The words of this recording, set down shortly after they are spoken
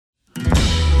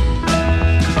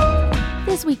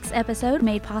This week's episode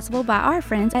made possible by our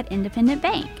friends at Independent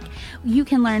Bank. You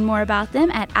can learn more about them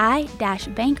at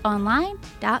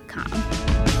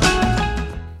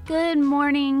i-bankonline.com. Good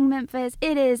morning, Memphis.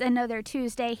 It is another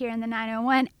Tuesday here in the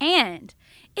 901, and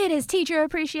it is Teacher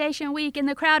Appreciation Week, and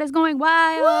the crowd is going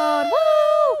wild.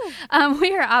 Woo!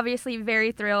 We are obviously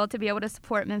very thrilled to be able to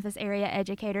support Memphis area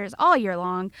educators all year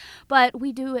long, but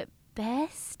we do it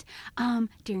best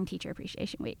during Teacher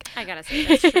Appreciation Week. I gotta say,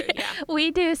 that's true, yeah.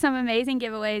 We do some amazing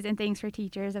giveaways and things for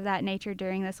teachers of that nature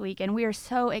during this week, and we are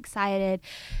so excited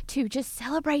to just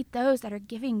celebrate those that are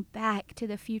giving back to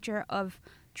the future of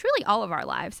truly all of our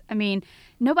lives. I mean,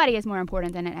 nobody is more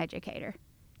important than an educator.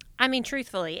 I mean,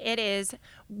 truthfully, it is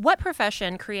what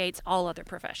profession creates all other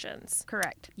professions.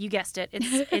 Correct. You guessed it.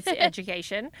 It's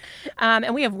education.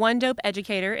 And we have one dope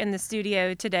educator in the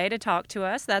studio today to talk to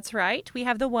us. That's right. We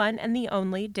have the one and the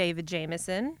only David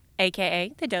Jamison,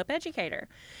 a.k.a. the Dope Educator.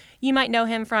 You might know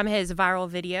him from his viral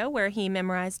video where he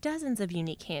memorized dozens of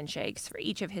unique handshakes for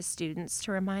each of his students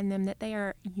to remind them that they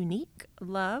are unique,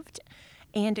 loved,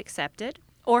 and accepted.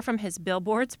 Or from his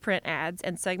billboards, print ads,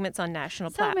 and segments on national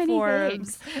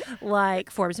platforms like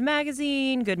Forbes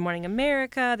Magazine, Good Morning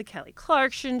America, The Kelly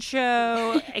Clarkson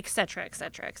Show, et cetera, et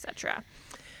cetera, et cetera.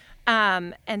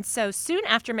 And so soon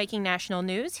after making national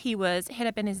news, he was hit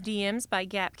up in his DMs by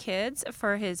Gap Kids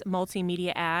for his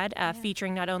multimedia ad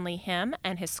featuring not only him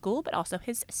and his school, but also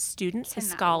his students, his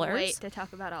scholars. Cannot wait to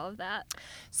talk about all of that.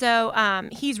 So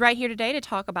he's right here today to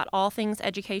talk about all things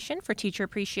education for Teacher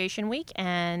Appreciation Week,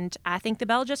 and I think the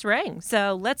bell just rang.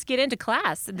 So let's get into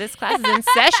class. This class is in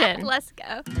session. Let's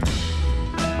go.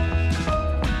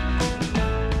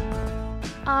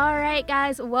 All right,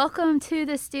 guys, welcome to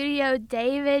the studio,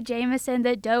 David Jamison,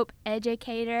 the Dope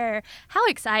Educator. How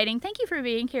exciting. Thank you for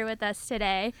being here with us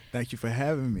today. Thank you for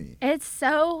having me. It's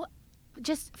so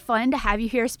just fun to have you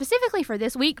here specifically for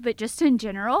this week, but just in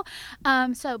general.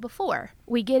 So before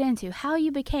we get into how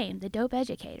you became the Dope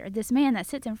Educator, this man that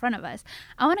sits in front of us,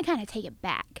 I want to kind of take it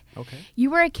back. Okay. You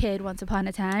were a kid once upon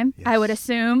a time. Yes. I would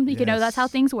assume, you know, that's how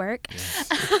Yes. things work.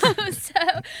 Yes.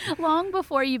 So long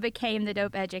before you became the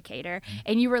Dope Educator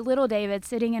and you were little David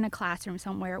sitting in a classroom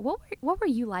somewhere, what were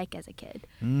you like as a kid?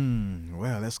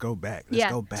 Well, let's go back.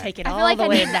 Let's go back. Take it I all feel like the I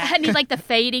way need, back. I need like the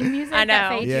fading music I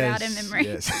that know. fades you out in memory.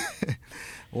 Yes.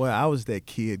 Well, I was that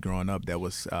kid growing up that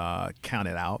was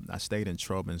counted out. I stayed in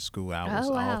trouble in school. I was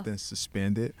often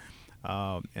suspended.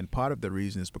 And part of the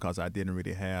reason is because I didn't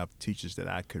really have teachers that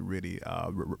I could really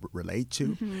relate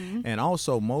to. Mm-hmm. And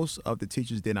also, most of the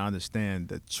teachers didn't understand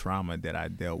the trauma that I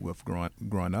dealt with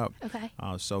growing up. Okay.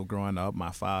 So growing up,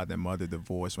 my father and mother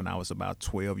divorced when I was about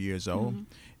 12 years old. Mm-hmm.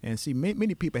 And see,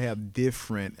 many people have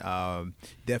different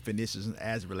definitions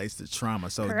as it relates to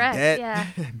trauma. So Correct,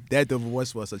 that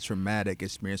divorce was a traumatic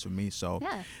experience for me. So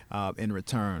Yeah. in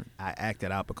return, I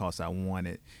acted out because I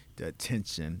wanted the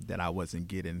attention that I wasn't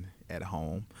getting at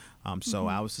home. So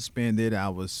I was suspended. I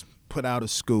was put out of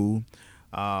school.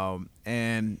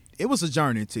 And it was a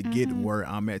journey to get where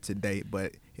I'm at today.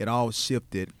 But it all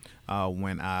shifted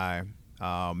when I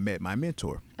met my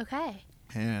mentor. Okay.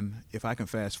 And if I can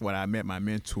fast forward, I met my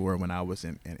mentor when I was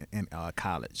in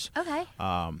college. Okay.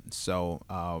 So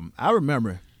I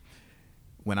remember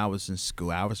when I was in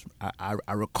school, I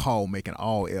recall making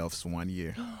all Fs one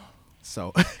year.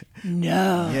 So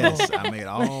No. yes, I made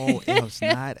all Fs,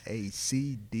 not a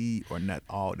C, D, or not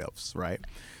all Fs, right?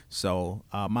 So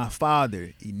my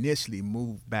father initially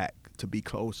moved back to be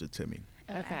closer to me.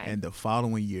 Okay. And the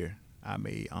following year, I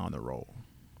made honor roll.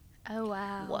 Oh,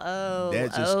 wow. Whoa.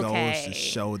 That just okay. goes to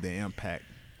show the impact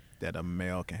that a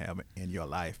male can have in your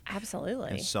life. Absolutely.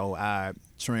 And so I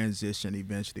transitioned,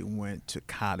 eventually went to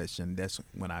college, and that's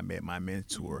when I met my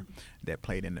mentor that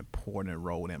played an important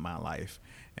role in my life.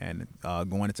 And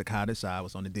going into college, I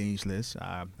was on the dean's list.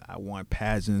 I won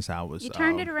pageants. I was. You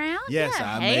turned it around? Yes,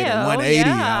 Yeah. I made a Hey-o, 180.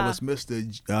 yeah. I was Mr.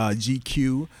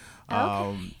 GQ.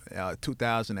 Okay.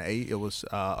 2008, it was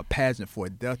a pageant for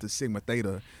Delta Sigma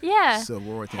Theta Yeah.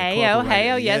 sorority. Hey-o,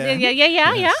 Incorporated.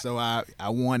 yeah. So I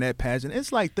won that pageant.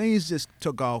 It's like things just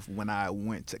took off when I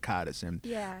went to college, and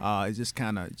it just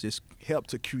kind of just helped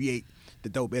to create the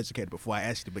Dope Educator before I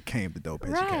actually became the Dope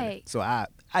Educator. Right. So I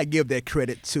give that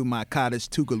credit to my college,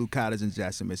 Tougaloo College in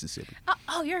Jackson, Mississippi.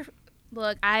 Oh, you're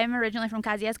Look, I am originally from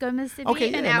Kosciuszko, Mississippi,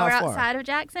 Okay, yeah, an hour not far. outside of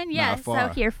Jackson. Yes, so far.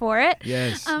 here for it.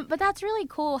 Yes. But that's really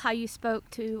cool how you spoke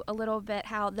to a little bit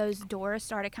how those doors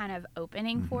started kind of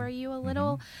opening for you a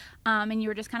little. And you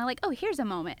were just kind of like, oh, here's a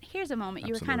moment. Here's a moment.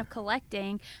 You were kind of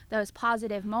collecting those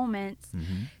positive moments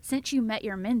since you met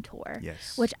your mentor,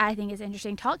 Yes. which I think is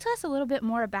interesting. Talk to us a little bit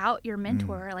more about your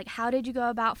mentor. Like, how did you go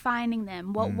about finding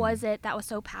them? What was it that was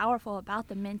so powerful about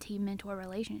the mentee-mentor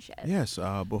relationship? Yes.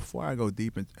 Before I go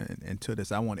deep into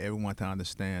this, I want everyone to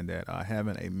understand that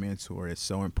having a mentor is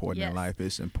so important in life.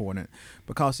 It's important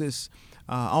because it's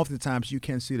oftentimes you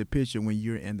can't see the picture when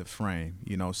you're in the frame.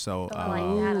 So I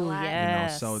like that a lot.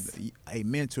 Yes. so a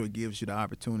mentor gives you the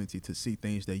opportunity to see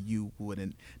things that you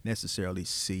wouldn't necessarily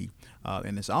see,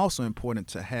 and it's also important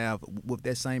to have with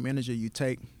that same energy you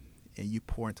take. And you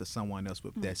pour into someone else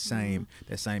with that same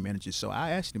energy. So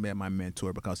I actually met my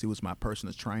mentor because he was my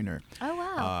personal trainer. Oh,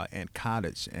 wow. In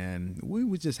college, and we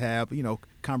would just have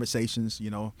conversations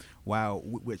while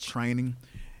we're training.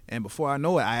 And before I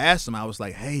know it, I asked him. I was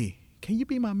like, "Hey, can you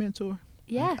be my mentor?"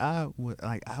 Yeah.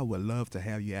 I would love to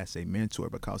have you as a mentor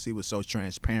because he was so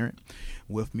transparent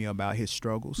with me about his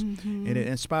struggles, and it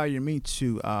inspired me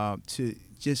to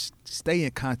just stay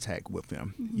in contact with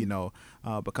him.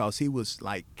 Because he was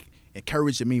like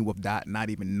encouraging me with not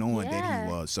even knowing that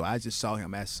he was. So I just saw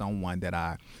him as someone that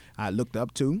I looked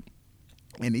up to.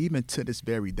 And even to this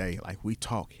very day, like we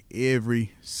talk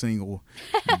every single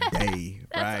day,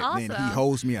 right? awesome. And he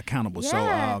holds me accountable.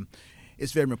 Yeah. So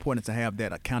it's very important to have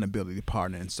that accountability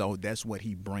partner. And so that's what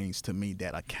he brings to me,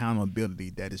 that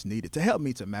accountability that is needed to help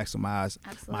me to maximize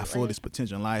my fullest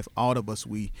potential in life. All of us,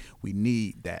 we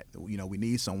need that. We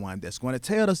need someone that's going to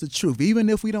tell us the truth, even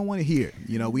if we don't want to hear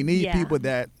it. We need people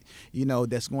that,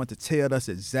 that's going to tell us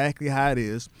exactly how it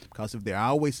is, because if they're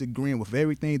always agreeing with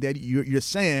everything that you're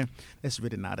saying, that's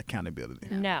really not accountability.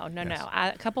 No. Yes.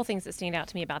 A couple things that stand out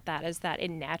to me about that is that it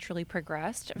naturally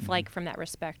progressed, like from that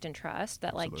respect and trust,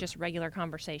 that like just regular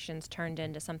conversations turned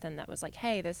into something that was like,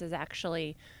 hey, this is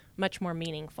actually much more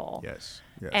meaningful. Yes.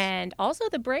 And also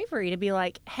the bravery to be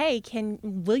like, hey,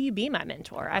 will you be my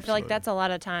mentor? I feel like that's a lot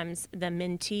of times the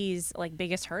mentee's like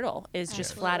biggest hurdle is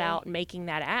just flat out making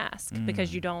that ask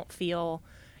because you don't feel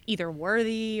either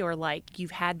worthy or like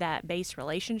you've had that base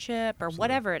relationship or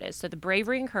whatever it is. So the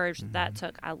bravery and courage that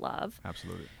took, I love.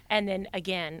 Absolutely. And then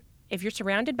again, if you're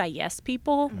surrounded by yes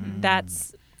people,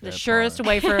 that's the That surest part.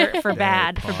 way for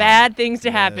That for part. bad things to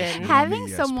Yes. happen. Having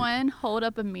Yes, someone hold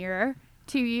up a mirror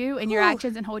to you and your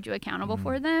actions and hold you accountable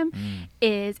for them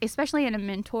is, especially in a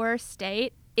mentor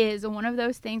state, is one of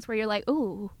those things where you're like,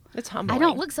 ooh, It's humbling. I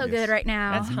don't look so Yes. good right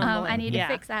now. That's humbling. I need Yeah.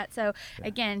 to fix that. So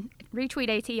again, retweet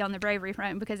AT on the bravery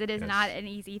front because it is Yes. not an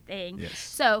easy thing. Yes.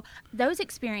 So those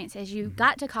experiences, you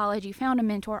got to college, you found a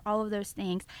mentor, all of those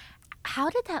things. How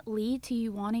did that lead to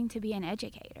you wanting to be an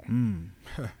educator?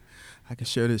 I can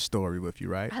share this story with you,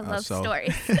 right? I love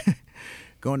stories.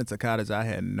 Going into college, I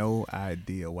had no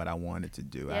idea what I wanted to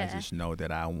do. Yeah. I just know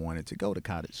that I wanted to go to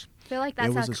college. I feel like It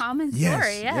that's was a common story.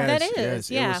 yes, Yeah. yes. That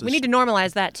is, it yeah. was We need to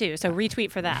normalize that too. So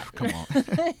retweet for that. Come on.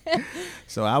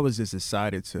 So I was just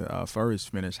excited to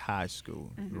first finish high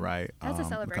school, right? That's a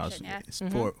celebration, because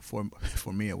yeah. it's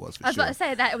for me, it was for I was sure. about to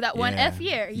say that one Yeah. F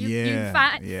year. You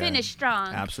Yeah. finished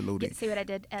strong. Absolutely. See what I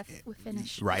did? F with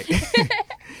finish. Right.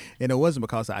 And it wasn't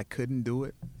because I couldn't do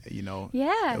it,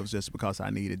 Yeah. It was just because I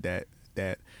needed that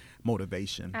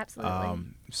motivation. Absolutely.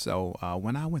 So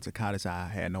when I went to college, I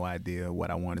had no idea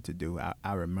what I wanted to do.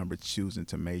 I remember choosing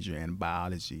to major in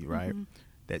biology, right?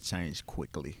 That changed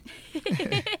quickly.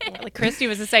 Like Christy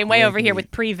was the same way over here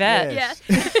with pre-vet. Yes.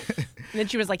 And then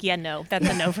she was like, yeah, no, that's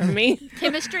a no from me.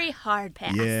 Chemistry, hard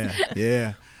pass.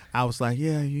 Yeah. I was like,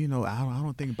 I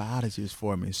don't think biology is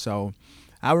for me. So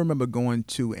I remember going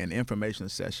to an information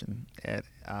session at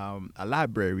a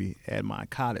library at my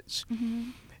college.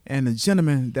 And the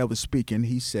gentleman that was speaking,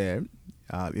 he said,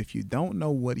 if you don't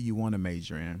know what you want to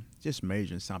major in, just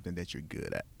major in something that you're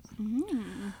good at.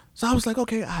 So I was like,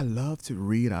 okay, I love to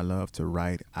read. I love to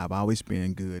write. I've always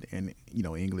been good in,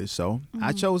 English. So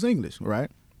I chose English,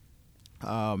 right?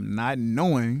 Not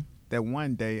knowing that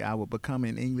one day I would become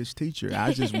an English teacher.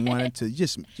 I just wanted to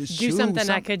just Do choose something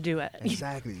I could do it.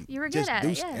 Exactly. You were good Just at do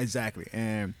it, yeah. Exactly.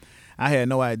 And I had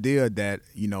no idea that,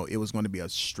 it was going to be a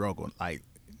struggle, like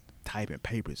typing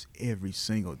papers every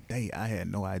single day. I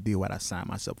had no idea what I signed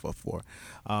myself up for.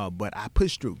 But I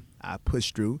pushed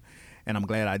through. And I'm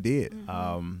glad I did.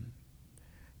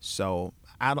 So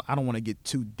I don't want to get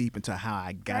too deep into how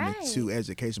I got into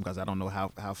education because I don't know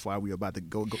how far we're about to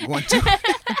go into.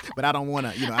 but I don't want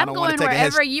to, I I'm don't want going to take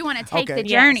wherever you want to take Okay. the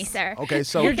journey, Yes. sir. Okay,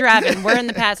 so You're driving. We're in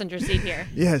the passenger seat here.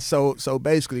 yeah, so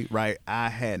basically, right, I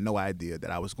had no idea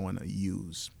that I was going to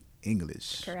use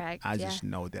English. Correct, I yeah. just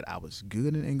know that I was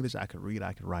good in English. I could read,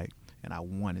 I could write, and I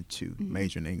wanted to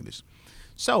major in English.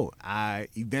 So I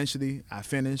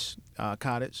finished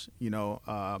college.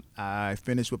 I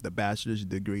finished with a bachelor's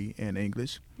degree in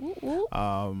English. Ooh,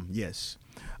 ooh. Yes.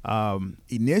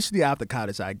 Initially after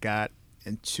college, I got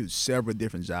into several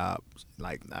different jobs.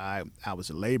 Like I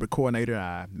was a labor coordinator.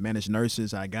 I managed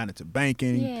nurses. I got into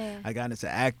banking. Yeah. I got into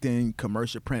acting,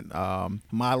 commercial print,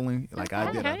 modeling. Like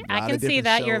I did a lot Okay. I can of see different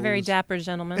that. You're a very shows. dapper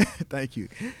gentleman. Thank you.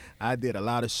 I did a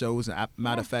lot of shows.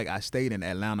 Matter of fact, I stayed in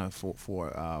Atlanta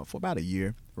for about a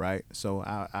year. Right. So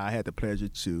I had the pleasure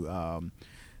to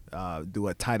do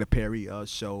a Tyler Perry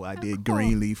show. I did cool.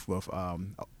 Greenleaf with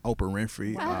Oprah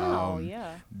Winfrey. Wow,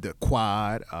 yeah. The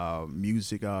Quad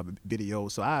music video.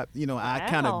 So I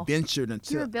kind Wow. of ventured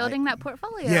into You were building that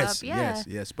portfolio Yes, up. Yeah.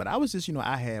 yes. But I was just,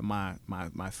 I had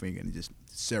my finger in just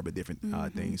several different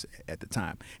things at the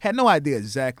time. Had no idea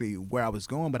exactly where I was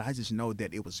going, but I just know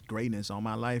that it was greatness on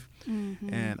my life,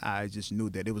 and I just knew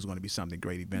that it was going to be something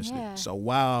great eventually. Yeah. So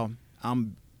while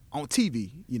I'm on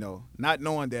TV, not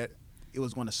knowing that it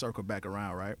was going to circle back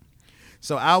around, right?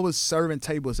 So I was serving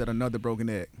tables at Another Broken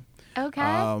Egg.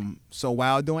 Okay. So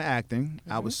while doing acting,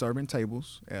 I was serving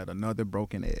tables at Another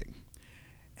Broken Egg.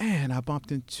 And I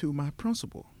bumped into my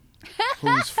principal,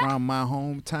 who's from my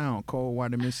hometown,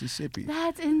 Coldwater, Mississippi.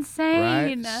 That's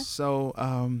insane. Right? So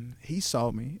he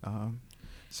saw me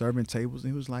serving tables,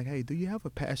 and he was like, hey, do you have a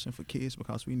passion for kids?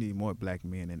 Because we need more black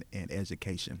men in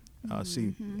education.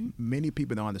 See, many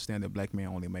people don't understand that black men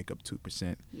only make up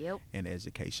 2% Yep. in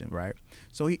education, right?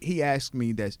 So he asked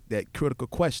me that critical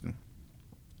question.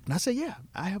 And I said, yeah,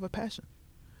 I have a passion.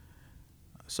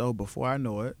 So before I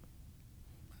know it,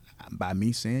 by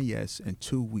me saying yes, in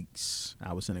 2 weeks,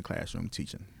 I was in the classroom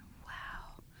teaching.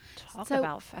 Talk So,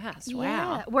 about fast. Yeah.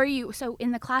 Wow. Were you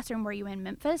in the classroom? Were you in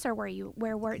Memphis, or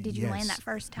did you land Yes, that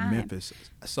first time? Memphis.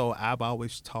 So I've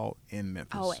always taught in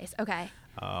Memphis. Always. Okay.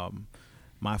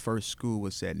 My first school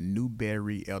was at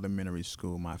Newberry Elementary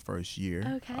School my first year.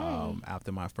 Okay.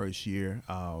 After my first year,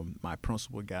 my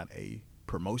principal got a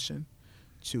promotion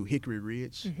to Hickory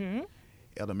Ridge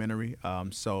Elementary.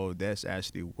 So that's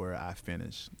actually where I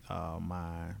finished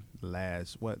my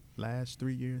last 4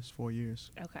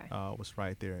 years. Okay. Was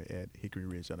right there at Hickory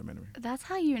Ridge Elementary. That's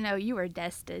how you know you were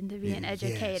destined to be an Yes,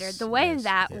 educator. The way yes,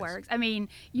 that yes. works. I mean,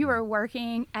 you were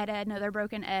working at Another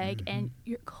Broken Egg, and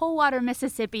you're Coldwater,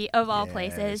 Mississippi, of all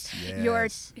places.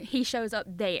 Yes. He shows up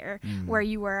there where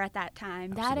you were at that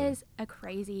time. That Absolutely. is a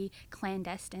crazy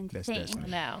clandestine That's thing.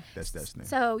 destiny. No. That's destiny.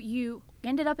 So you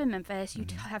ended up in Memphis. You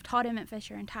have taught in Memphis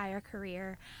your entire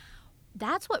career.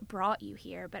 That's what brought you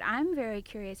here. But I'm very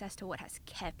curious as to what has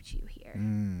kept you here.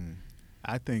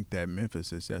 I think that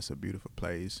Memphis is just a beautiful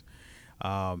place.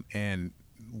 And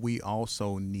we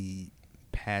also need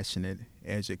passionate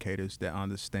educators that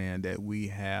understand that we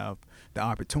have the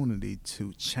opportunity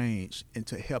to change and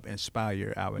to help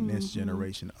inspire our next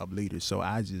generation of leaders. So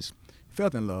I just fell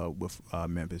in love with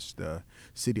Memphis, the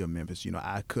city of Memphis.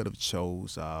 I could have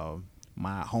chose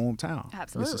my hometown,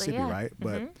 Absolutely, Mississippi, yeah. right?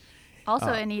 But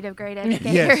Also in need of great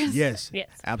educators. Yes, Yes.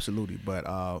 absolutely.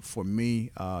 But for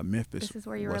me, Memphis This is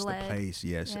where you were was the led. place.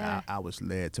 Yes, Yeah. I was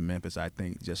led to Memphis. I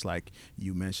think just like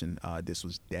you mentioned, this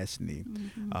was destiny.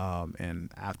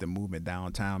 And after moving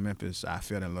downtown Memphis, I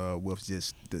fell in love with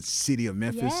just the city of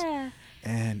Memphis Yeah.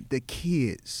 and the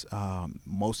kids.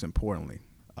 Most importantly.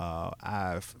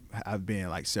 I've been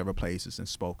like several places and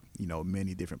spoke,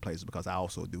 many different places because I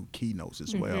also do keynotes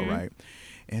as well, right?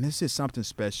 And it's just something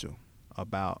special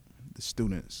about the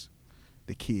students,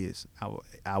 the kids,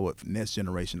 our next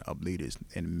generation of leaders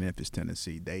in Memphis,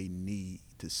 Tennessee. They need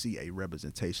to see a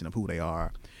representation of who they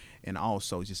are, and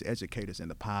also just educators in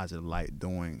the positive light,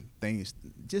 doing things,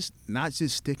 just not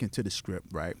just sticking to the script,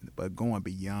 right, but going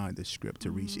beyond the script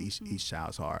to reach each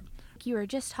child's heart. You were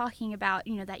just talking about,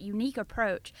 that unique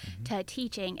approach to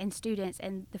teaching and students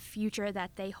and the future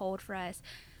that they hold for us.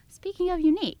 Speaking of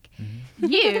unique,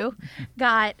 you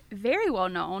got very well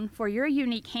known for your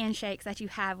unique handshakes that you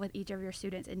have with each of your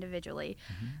students individually.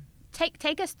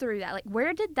 Take us through that. Like,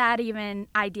 where did that even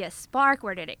idea spark?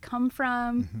 Where did it come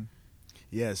from?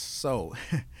 Yes, so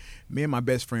me and my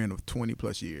best friend of 20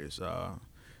 plus years,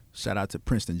 shout out to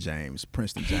Princeton James.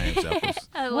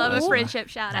 I love a friendship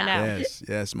shout out. I know.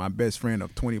 Yes, my best friend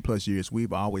of 20 plus years.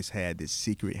 We've always had this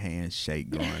secret handshake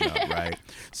growing up, right?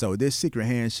 So this secret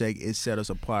handshake, it set us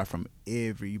apart from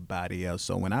everybody else.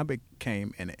 So when I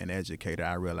became an educator,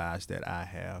 I realized that I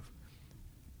have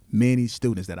many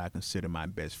students that I consider my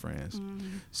best friends.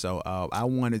 So I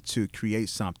wanted to create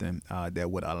something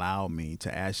that would allow me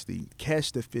to actually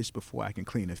catch the fish before I can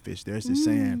clean the fish. There's this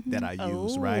saying that I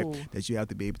use, right? That you have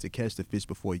to be able to catch the fish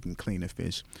before you can clean the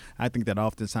fish. I think that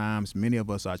oftentimes many of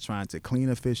us are trying to clean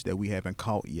a fish that we haven't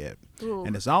caught yet. Ooh.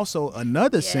 And there's also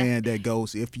another saying that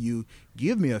goes, if you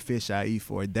give me a fish, I'll eat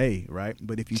for a day, right?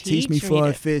 But if you teach me for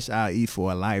a fish, I'll eat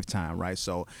for a lifetime, right?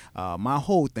 So my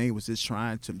whole thing was just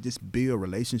trying to just build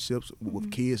relationships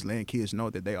with kids, letting kids know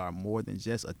that they are more than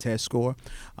just a test score.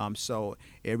 So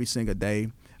every single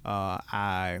day,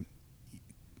 I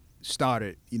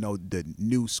started, the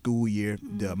new school year.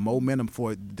 The momentum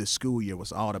for the school year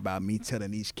was all about me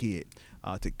telling each kid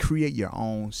to create your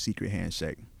own secret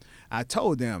handshake. I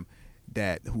told them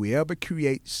that whoever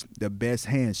creates the best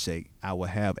handshake, I will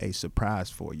have a surprise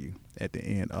for you at the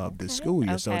end of the school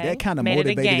year. So that kind of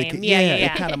motivated the kids.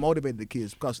 It kind of motivated the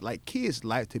kids because kids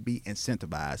like to be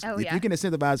incentivized. If you can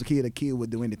incentivize a kid will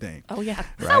do anything. Oh yeah.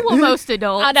 Right? So will most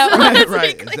adults. I know.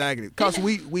 Right, exactly. Because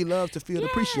we love to feel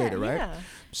appreciated, right? Yeah.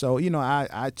 So,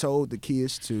 I told the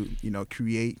kids to,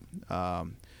 create a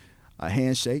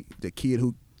handshake. The kid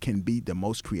who can be the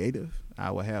most creative,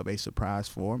 I will have a surprise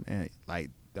for them. And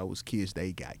those kids,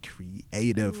 they got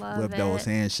creative with those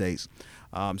handshakes.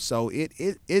 So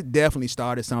it definitely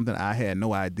started something. I had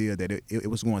no idea that it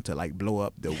was going to blow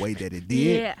up the way that it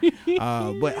did.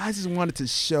 But I just wanted to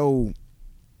show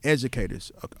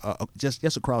educators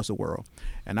just across the world,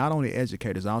 and not only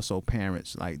educators, also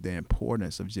parents, the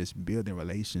importance of just building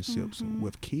relationships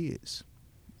with kids.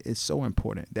 It's so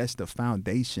important. That's the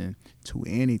foundation to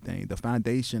anything. The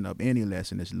foundation of any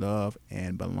lesson is love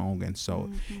and belonging.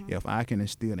 So if I can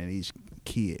instill in each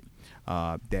kid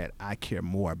that I care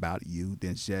more about you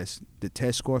than just the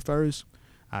test score first,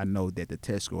 I know that the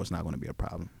test score is not going to be a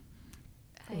problem.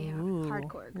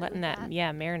 Hardcore. Letting that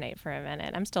marinate for a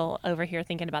minute. I'm still over here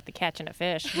thinking about the catching a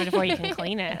fish before you can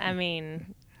clean it. I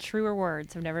mean, truer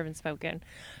words have never been spoken.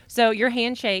 So your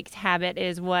handshake habit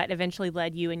is what eventually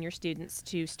led you and your students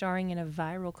to starring in a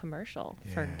viral commercial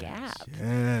for Gap.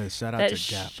 Yes, shout out that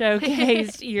to Gap.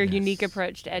 showcased your unique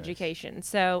approach to education.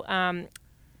 So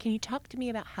can you talk to me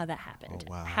about how that happened?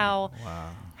 Oh, wow.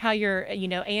 How your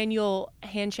annual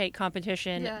handshake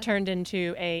competition turned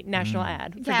into a national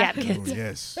ad for Gap Kids. Oh,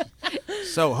 yes.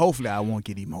 So hopefully I won't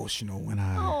get emotional when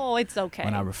it's okay.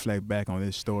 when I reflect back on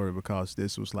this story, because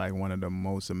this was one of the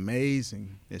most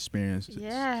amazing experiences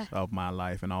of my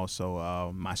life, and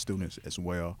also my students as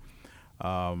well.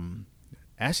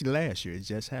 Actually, last year, it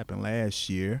just happened last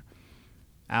year,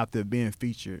 after being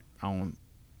featured on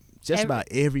just about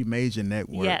every major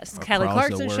network. Yes, Kelly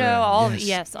Clarkson Show,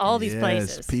 all these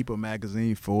places. People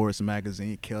Magazine, Forbes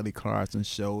Magazine, Kelly Clarkson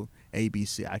Show,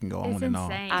 ABC. I can go on and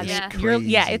on. It's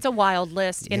crazy. It's a wild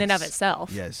list in and of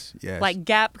itself. Yes.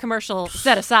 Gap commercial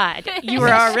set aside, you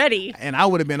were already. And I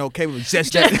would have been okay with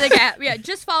just that. the Gap. Yeah,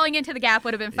 just falling into the Gap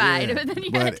would have been fine.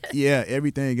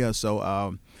 Everything else.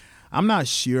 So I'm not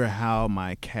sure how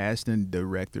my casting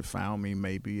director found me.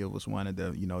 Maybe it was one of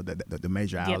the the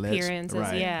major outlets, appearances,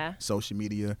 right? Social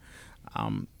media.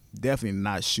 Definitely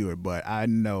not sure, but I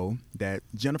know that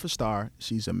Jennifer Starr,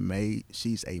 she's a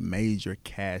major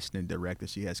casting director.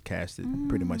 She has casted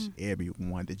pretty much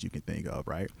everyone that you can think of,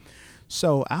 right?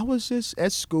 So I was just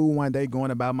at school one day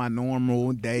going about my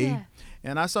normal day,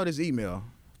 and I saw this email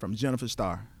from Jennifer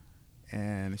Starr,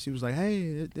 and she was like,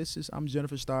 "Hey, I'm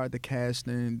Jennifer Starr, the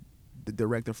casting the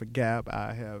director for Gap."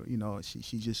 I have,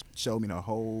 she just showed me the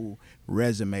whole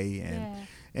resume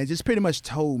and just pretty much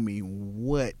told me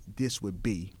what this would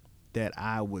be, that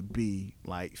I would be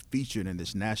featured in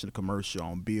this national commercial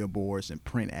on billboards and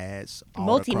print ads.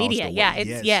 Multimedia,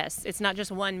 it's not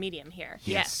just one medium here.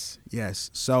 Yes.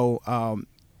 So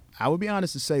I would be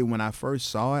honest to say, when I first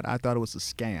saw it, I thought it was a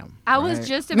scam. I was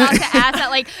just about to ask that.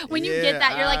 When you get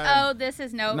that, you're like, oh, this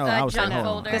is junk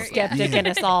folder. The skeptic in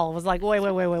us all was like, wait.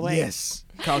 Yes,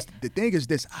 because the thing is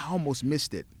this, I almost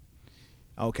missed it.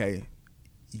 Okay,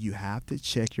 you have to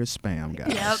check your spam,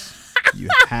 guys. Yep. You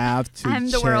have to. I'm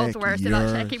the world's worst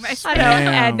about checking my spam. I know,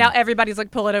 and now everybody's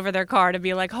pulling over their car to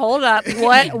be like, hold up,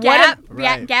 what?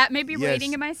 Gap may be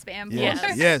waiting in my spam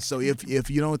folder. Yes. So if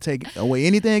you don't take away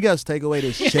anything else, take away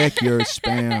this. Check your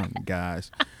spam,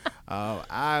 guys.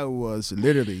 I was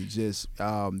literally just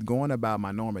going about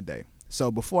my normal day.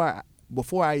 So before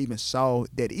I even saw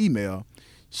that email,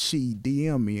 she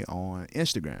DM'd me on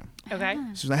Instagram. Okay.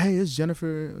 She was like, "Hey, it's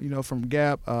Jennifer, from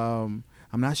Gap.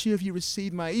 I'm not sure if you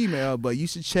received my email, but you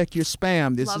should check your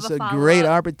spam. This is a great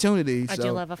opportunity." I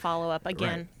do love a follow-up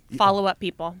again. Right. Follow up,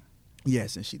 people.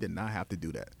 Yes, and she did not have to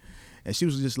do that. And she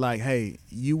was just like, hey,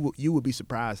 you would be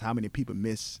surprised how many people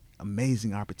miss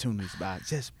amazing opportunities by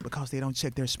just because they don't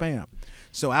check their spam.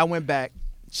 So I went back,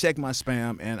 checked my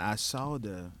spam, and I saw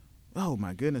oh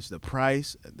my goodness, the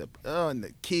price, and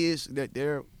the kids that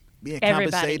they're being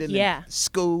compensated in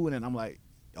school, and I'm like,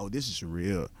 oh, this is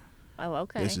real. Oh,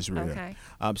 okay. This is real. Okay.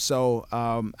 So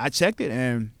I checked it,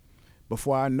 and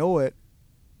before I know it,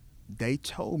 they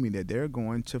told me that they're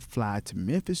going to fly to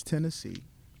Memphis, Tennessee,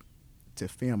 to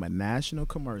film a national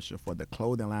commercial for the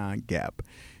clothing line Gap,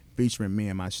 featuring me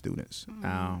and my students.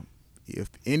 If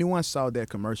anyone saw that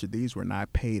commercial, these were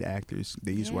not paid actors.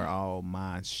 These were all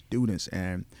my students,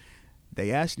 and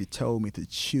they actually told me to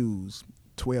choose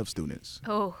 12 students.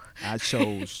 Oh. I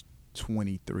chose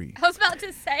 23. I was about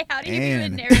to say, how do you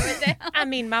even narrow it down? I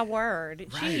mean, my word.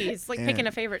 Right. Jeez, like picking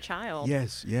a favorite child.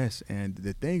 Yes. And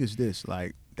the thing is this,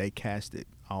 like, they casted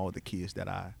all the kids that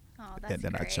I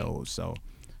chose. So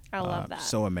I love that.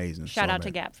 So amazing. Shout out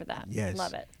to Gap for that. Yes.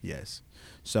 Love it. Yes.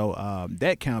 So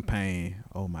that campaign,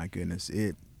 oh my goodness,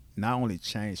 it not only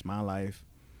changed my life,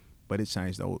 but it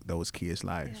changed those kids'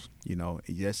 lives. You know,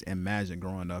 just imagine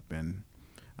growing up in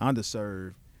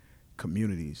underserved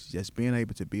communities, just being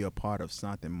able to be a part of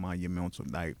something monumental.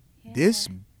 Like this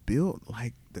built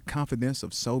like the confidence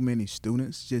of so many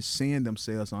students, just seeing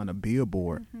themselves on a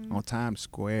billboard on Times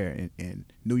Square in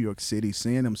New York City,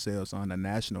 seeing themselves on a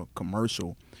national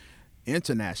commercial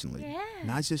internationally,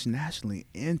 not just nationally,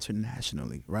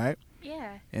 internationally, right?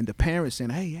 Yeah. And the parents saying,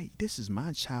 hey, this is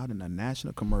my child in a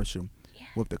national commercial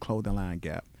with the clothing line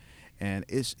Gap. And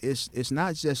it's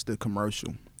not just the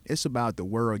commercial. It's about the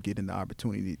world getting the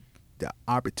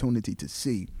opportunity to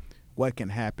see what can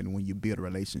happen when you build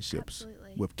relationships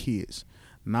with kids.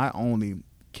 Not only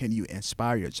can you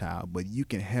inspire your child, but you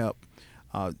can help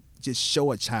just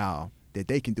show a child that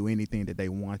they can do anything that they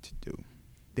want to do,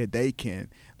 that they can,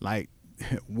 like,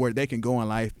 where they can go in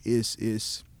life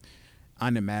is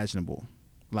unimaginable.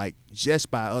 Like,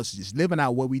 just by us just living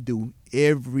out what we do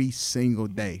every single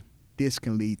day, this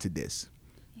can lead to this,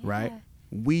 right?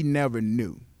 We never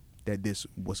knew that this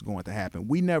was going to happen.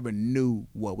 We never knew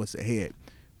what was ahead.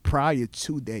 Prior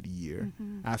to that year,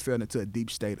 I fell into a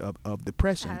deep state of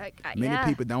depression. Many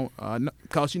people don't,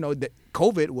 because, you know, that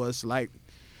COVID was like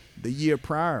the year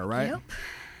prior, right? Yep.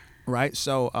 Right?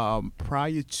 So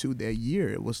prior to that year,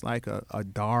 it was like a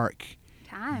dark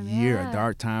time, a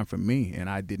dark time for me. And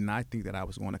I did not think that I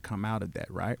was going to come out of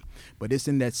that, right? But it's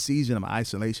in that season of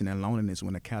isolation and loneliness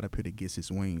when the caterpillar gets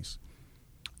its wings.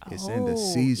 It's in the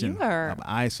season of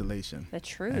isolation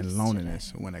and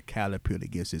loneliness when a caterpillar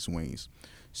gets its wings.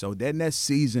 So that next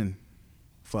season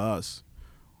for us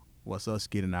was us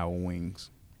getting our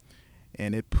wings.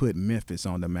 And it put Memphis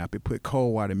on the map. It put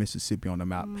Coldwater, Mississippi on the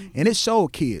map. And it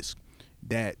showed kids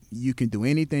that you can do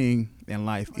anything in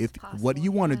life if what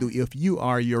you want to do, if you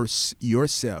are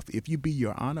yourself, if you be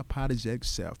your unapologetic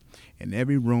self in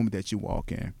every room that you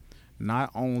walk in.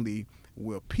 Not only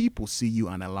will people see you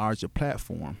on a larger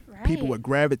platform, people will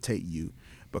gravitate you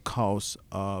because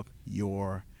of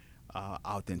your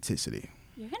authenticity.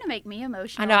 You're gonna make me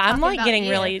emotional. I know. I'm like getting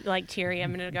really like teary a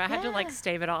minute ago. I had to like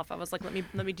stave it off. I was like, let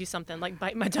me do something, like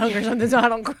bite my tongue or something so I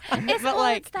don't cry.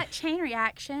 It's that chain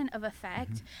reaction of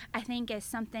effect. I think is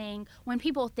something when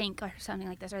people think or something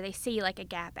like this, or they see like a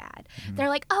Gap ad, they're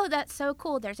like, oh, that's so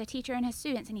cool. There's a teacher and his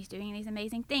students, and he's doing these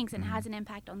amazing things, and has an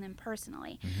impact on them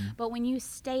personally. But when you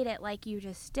state it like you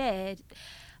just did,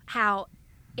 how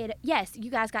yes, you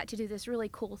guys got to do this really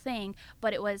cool thing,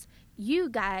 but it was you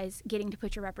guys getting to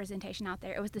put your representation out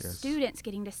there. It was the students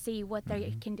getting to see what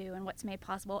they can do and what's made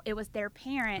possible. It was their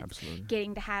parents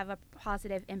getting to have a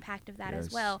positive impact of that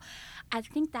as well. I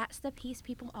think that's the piece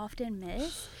people often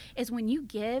miss is when you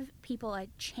give people a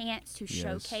chance to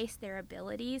showcase their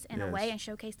abilities in a way and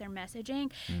showcase their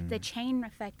messaging, the chain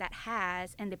effect that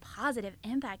has and the positive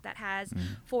impact that has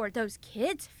for those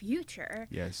kids' future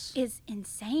is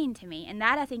insane to me. And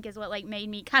that I think is what like made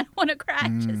me kind of want to cry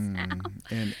just now.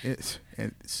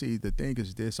 And see, the thing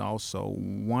is this also,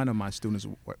 one of my students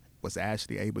was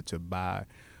actually able to buy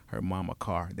her mom a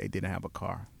car. They didn't have a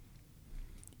car.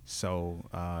 So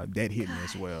that hit me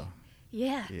as well.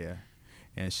 Yeah.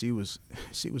 And she was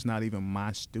not even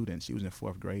my student. She was in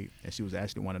 4th grade, and she was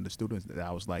actually one of the students that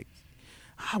I was like,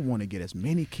 I want to get as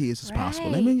many kids as possible.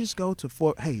 Let me just go to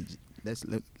 4th. Hey,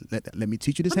 let me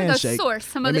teach you this handshake.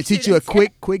 Let me teach you a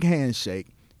quick handshake.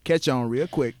 Catch on real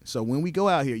quick. So when we go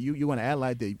out here, you want to act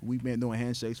like that we've been doing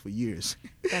handshakes for years.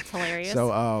 That's hilarious.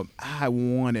 So I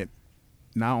wanted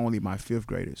not only my 5th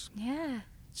graders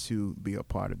to be a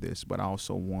part of this, but I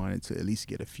also wanted to at least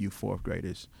get a few 4th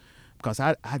graders because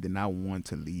I did not want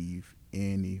to leave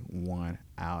anyone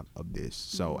out of this.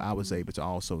 So I was able to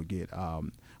also get a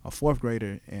fourth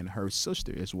grader and her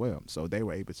sister as well. So they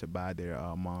were able to buy their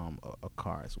mom a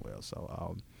car as well.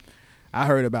 So I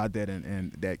heard about that,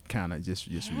 and that kind of just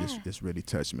really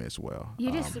touched me as well. You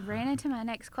just ran into my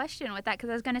next question with that, because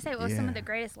I was going to say, what was some of the Yeah.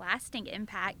 greatest lasting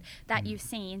impact that you've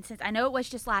seen since, I know it was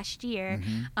just last year,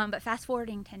 but fast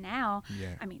forwarding to now,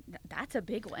 Yeah. I mean, that's a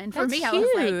big one for That's me. I was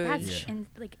like, huge. that's Yeah.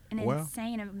 like an Well-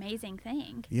 insane, amazing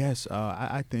thing. Yes,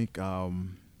 I think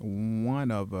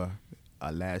one of a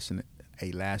lasting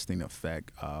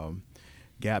effect.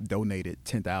 Gap donated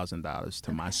 $10,000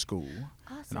 to my school,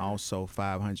 Awesome. and also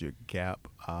 500 Gap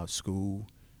school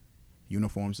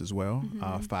uniforms as well.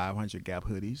 500 Gap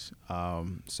hoodies.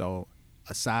 So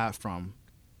aside from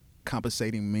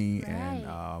compensating me and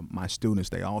my students,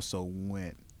 they also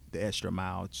went the extra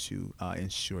mile to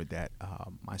ensure that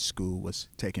my school was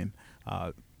taken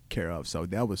care of. So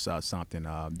that was something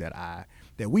that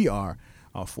we are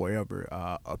forever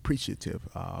appreciative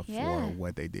for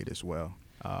what they did as well.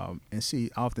 And see,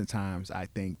 oftentimes I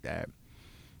think that,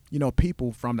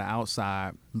 people from the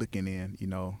outside looking in,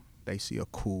 they see a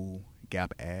cool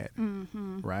Gap ad,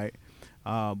 right?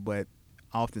 But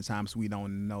oftentimes we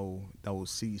don't know those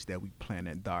seeds that we plant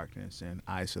in darkness and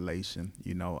isolation.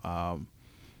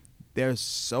 There's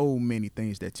so many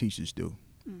things that teachers do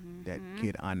that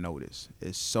get unnoticed.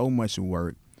 It's so much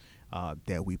work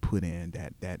that we put in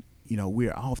that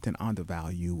we're often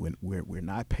undervalued and we're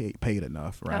not paid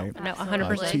enough, right? No,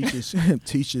 Absolutely. 100%.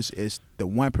 Teachers is the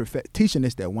one teaching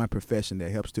is that one profession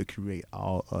that helps to create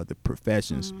all other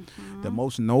professions. The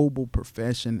most noble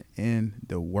profession in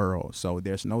the world. So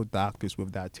there's no doctors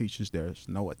without teachers. There's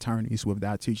no attorneys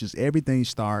without teachers. Everything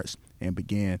starts and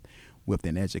begins with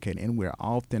an educator, and we're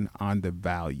often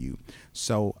undervalued.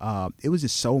 So it was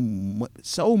just so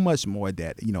much more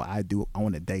that I do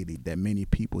on a daily that many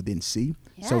people didn't see.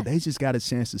 So Yeah. they just got a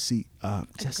chance to see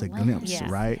just a glimpse, Yes.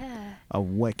 right, Yeah. of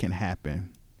what can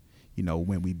happen,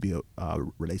 when we build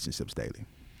relationships daily.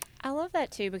 I love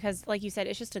that too, because like you said,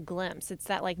 it's just a glimpse. It's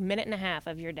that like minute and a half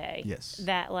of your day. Yes.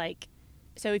 That like,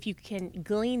 so if you can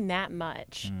glean that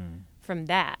much from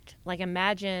that, like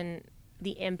imagine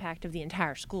the impact of the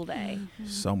entire school day.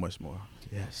 So much more.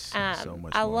 Yes. So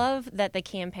much I more. love that the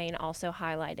campaign also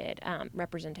highlighted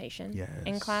representation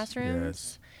in Yes,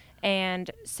 classrooms. yes. And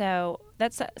so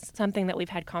that's something that we've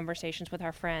had conversations with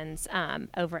our friends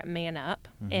over at Man Up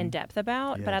in depth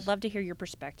about. But I'd Yes. love to hear your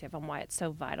perspective on why it's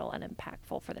so vital and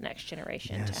impactful for the next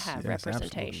generation to have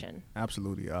representation.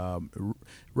 Absolutely.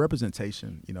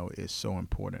 Representation, is so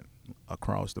important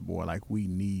across the board. Like, we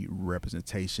need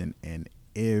representation in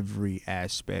every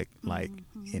aspect. Like,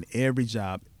 in every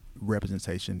job,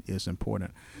 representation is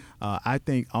important. I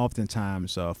think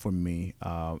oftentimes for me,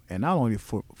 and not only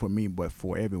for me, but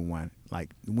for everyone,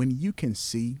 like when you can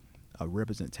see a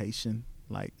representation,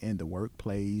 like in the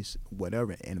workplace,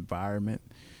 whatever environment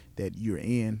that you're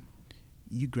in,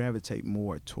 you gravitate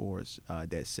more towards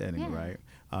that setting, right?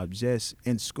 Just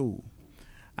in school.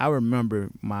 I remember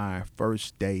my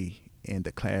first day in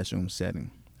the classroom setting.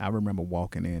 I remember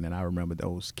walking in, and I remember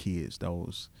those kids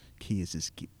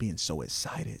just being so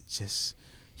excited. Just,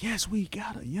 yes, we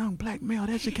got a young black male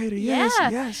educator. Yes, Yeah.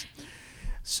 yes.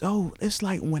 So it's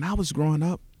like when I was growing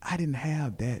up, I didn't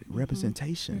have that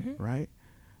representation, right?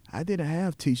 I didn't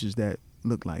have teachers that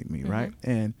looked like me, right?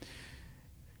 And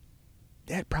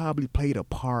that probably played a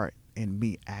part in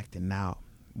me acting out.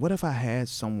 What if I had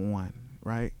someone,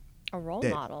 right? A role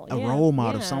that- model. A yeah. role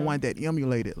model, Yeah. someone that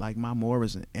emulated like my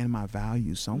morals and my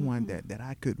values, someone that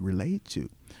I could relate to.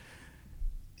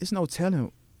 It's no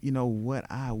telling, what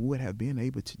I would have been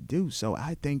able to do. So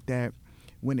I think that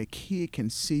when a kid can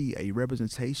see a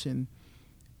representation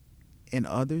in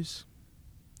others,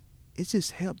 it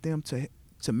just helped them to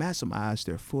maximize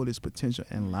their fullest potential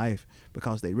in life,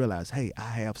 because they realize, hey, I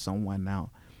have someone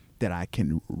now that I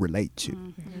can relate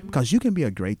to. Because you can be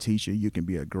a great teacher, you can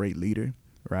be a great leader,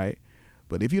 right?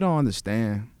 But if you don't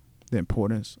understand the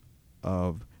importance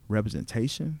of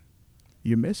representation,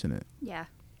 you're missing it. Yeah.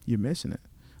 You're missing it.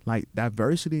 Like,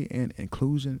 diversity and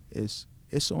inclusion is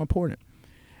so important.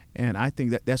 And I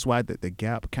think that's why the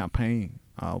GAP campaign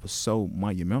was so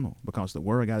monumental, because the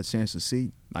world got a chance to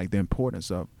see like the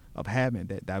importance of having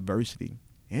that diversity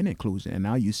and inclusion. And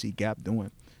now you see GAP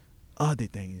doing other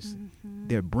things.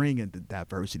 They're bringing the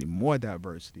diversity, more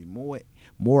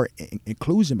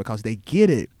inclusion, because they get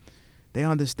it. They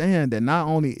understand that not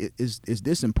only is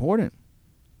this important,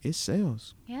 it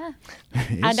sells. Yeah.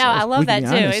 I know. I love that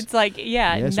too. It's like,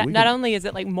 Yes, we not can- only is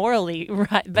it like morally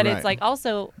right, but Right. it's like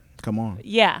also, Come on.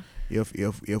 yeah. If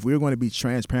we're going to be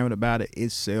transparent about it,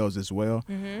 it sells as well.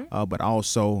 But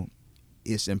also,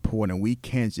 it's important. We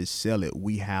can't just sell it.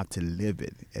 We have to live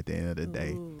it at the end of the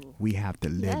day. We have to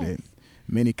live it.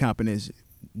 Many companies,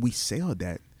 we sell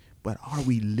that, but are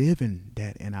we living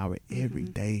that in our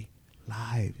everyday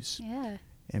lives? Yeah.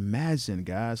 Imagine,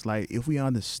 guys, like if we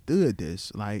understood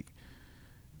this, like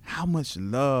how much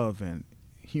love and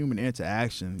human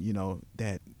interaction,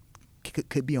 that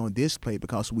could be on display,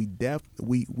 because we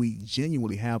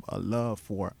genuinely have a love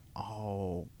for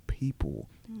all people.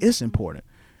 It's important.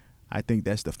 I think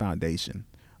that's the foundation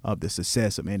of the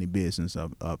success of any business,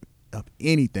 of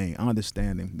anything,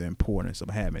 understanding the importance of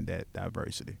having that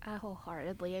diversity. I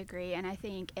wholeheartedly agree. And I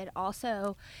think it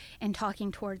also, in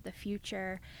talking toward the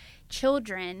future,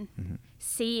 children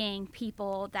seeing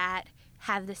people that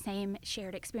have the same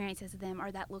shared experiences as them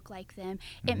or that look like them,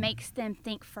 it makes them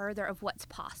think further of what's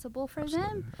possible for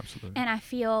them. Absolutely. And I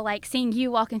feel like seeing you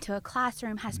walk into a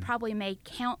classroom has probably made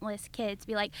countless kids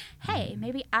be like, hey,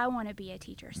 maybe I want to be a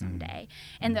teacher someday.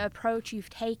 And the approach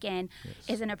you've taken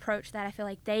is an approach that I feel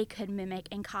like they could mimic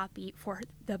and copy for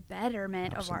the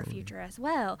betterment of our future as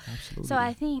well. Absolutely. So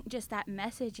I think just that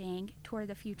messaging toward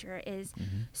the future is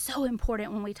so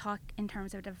important when we talk in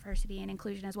terms of diversity and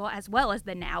inclusion as well as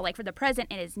the now. Like for the present,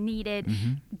 it is needed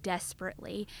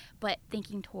desperately, but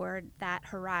thinking toward that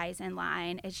horizon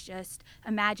line is just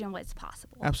imagine what's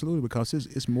possible. Absolutely, because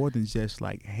it's more than just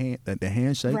like the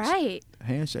handshakes. Right.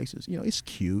 Handshakes is, it's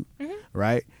cute,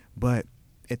 right? But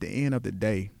at the end of the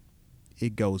day,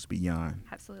 it goes beyond.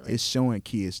 Absolutely. It's showing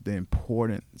kids the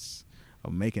importance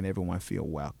of making everyone feel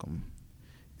welcome,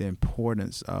 the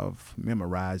importance of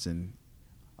memorizing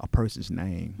a person's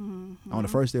name. On the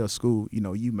first day of school,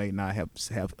 you may not have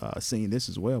seen this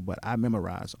as well, but I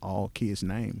memorized all kids'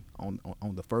 names on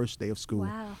the first day of school.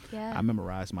 Wow, yeah. I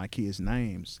memorized my kids'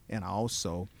 names, and I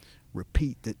also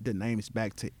repeat the names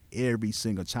back to every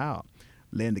single child,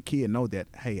 letting the kid know that,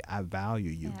 hey, I value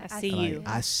you. Yeah, I see you.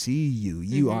 I see you.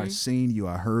 You are seen, you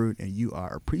are heard, and you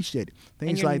are appreciated.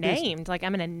 Things And you're like named. Like,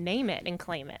 I'm going to name it and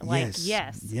claim it. Like,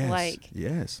 yes.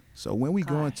 Yes. So when we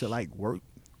go into like work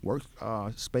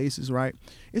spaces, right,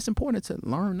 it's important to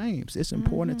learn names. It's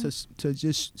important to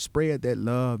just spread that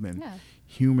love and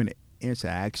human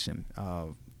interaction,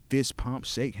 fist pump,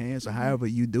 shake hands, or however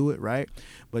you do it, right?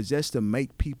 But just to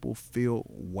make people feel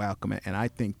welcome. And I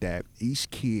think that each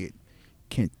kid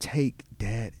can take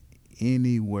that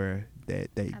anywhere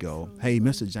that they go. Hey,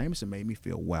 Mr. Jameson made me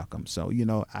feel welcome. So,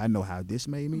 I know how this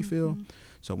made me feel.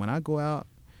 So when I go out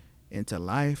into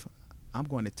life, I'm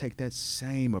going to take that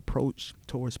same approach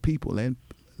towards people and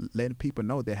letting people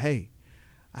know that, hey,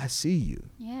 I see you.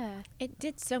 Yeah. It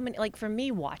did so many, like for me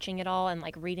watching it all and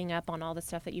like reading up on all the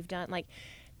stuff that you've done, like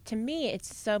to me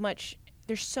it's so much,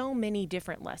 there's so many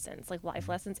different lessons, like life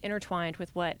lessons intertwined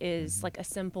with what is like a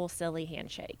simple, silly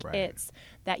handshake. Right. It's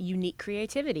that unique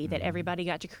creativity that everybody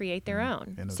got to create their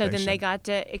own. So then they got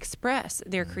to express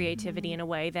their creativity in a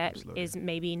way that is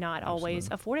maybe not always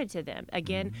afforded to them.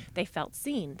 Again, they felt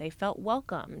seen, they felt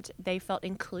welcomed, they felt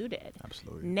included,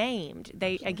 named.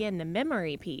 Again, the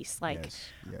memory piece, like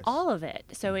all of it.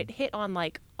 So it hit on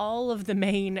like all of the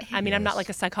main, I mean, I'm not like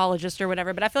a psychologist or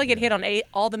whatever, but I feel like it hit on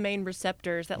all the main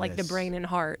receptors that like the brain and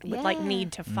heart would like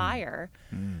need to fire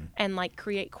and like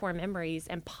create core memories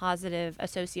and positive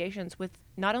associations with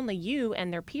not only you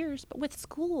and their peers, but with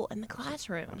school and the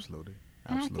classroom. Absolutely.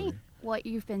 And I think what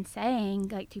you've been saying,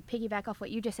 like to piggyback off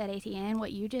what you just said, ATN,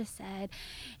 what you just said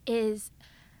is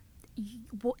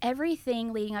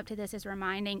everything leading up to this is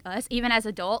reminding us, even as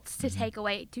adults, to take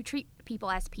away, to treat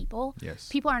people as people. Yes.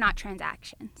 People are not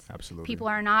transactions. Absolutely. People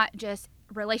are not just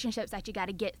relationships that you got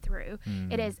to get through.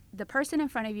 It is the person in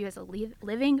front of you is a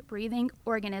living, breathing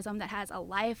organism that has a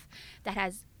life that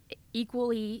has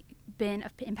equally been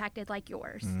impacted like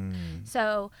yours.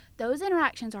 So those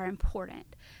interactions are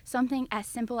important. Something as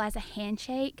simple as a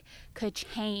handshake could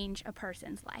change a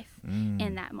person's life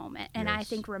in that moment. And I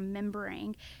think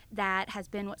remembering that has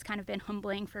been what's kind of been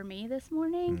humbling for me this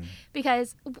morning,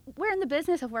 because we're in the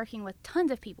business of working with tons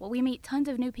of people. We meet tons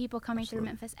of new people coming through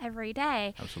Memphis every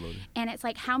day. Absolutely. And it's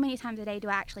like, how many times a day do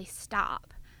I actually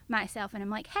stop myself and I'm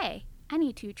like, hey, I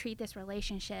need to treat this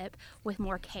relationship with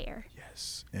more care.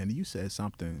 Yes. And you said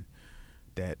something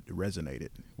that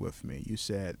resonated with me. You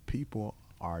said people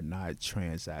are not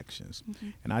transactions.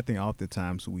 And I think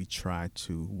oftentimes we try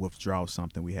to withdraw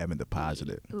something we haven't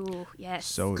deposited. Ooh, yes.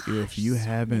 So if you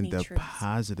haven't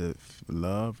deposited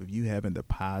love, if you haven't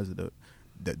deposited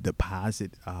the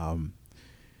deposit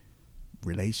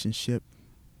relationship,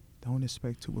 don't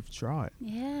expect to withdraw it.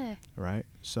 Yeah. Right?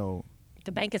 So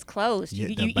The bank is closed. Yeah,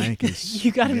 the bank is.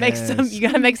 You got to make some. You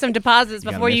got to make some deposits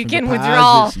before you can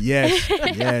deposits.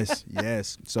 withdraw. Yes.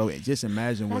 So just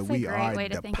imagine That's when a we great are way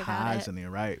to think about it. depositing,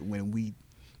 right? When we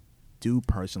do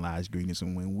personalized greetings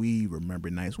and when we remember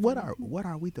names, what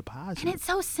are we depositing? And it's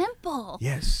so simple.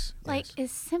 Yes. Like, yes.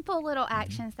 it's simple little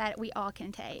actions that we all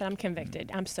can take. But I'm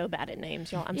convicted. I'm so bad at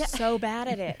names, y'all. I'm Yeah. so bad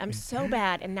at it. I'm so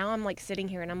bad. And now I'm like sitting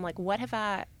here and I'm like, what have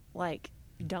I like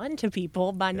done to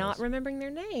people by not Yes. remembering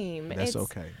their name? That's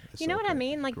okay. It's You know what I okay.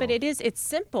 mean? Like, Grow. but it's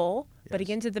simple. But Yes.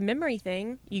 again, to the memory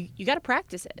thing, you got to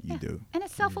practice it. You do. And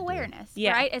it's self-awareness,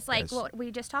 Yeah. right? It's like Yes. what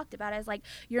we just talked about is like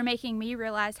you're making me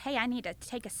realize, hey, I need to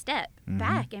take a step Mm-hmm.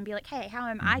 back and be like, hey, how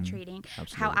am I treating how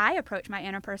Absolutely. I approach my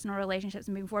interpersonal relationships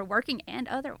moving forward, working and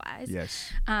otherwise.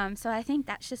 Yes. So I think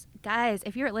that's just, guys,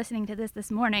 if you're listening to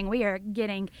this morning, we are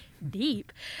getting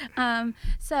deep.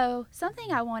 So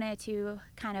something I wanted to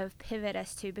kind of pivot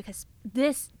us to, because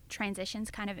this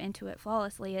transitions kind of into it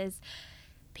flawlessly, is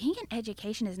being in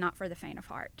education is not for the faint of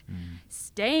heart.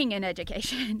 Staying in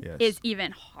education Yes. is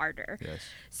even harder. Yes.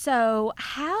 So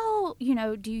how,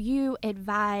 do you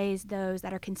advise those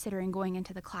that are considering going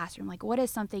into the classroom? Like, what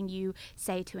is something you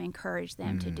say to encourage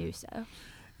them to do so?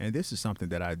 And this is something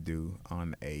that I do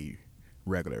on a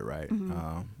regular, right?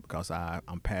 Because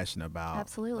I'm passionate about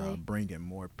Absolutely. Bringing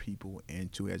more people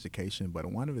into education. But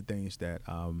one of the things that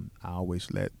I always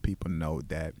let people know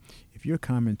that if you're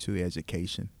coming to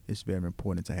education, it's very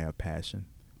important to have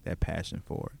that passion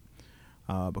for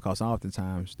it. Because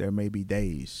oftentimes there may be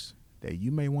days that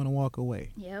you may want to walk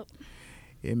away. Yep.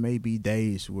 It may be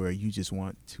days where you just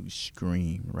want to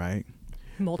scream, right?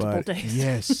 Multiple But days.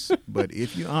 yes, but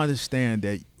if you understand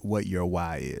that what your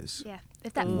why is. Yeah.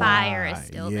 If that fire is Why?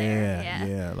 still there. Yeah.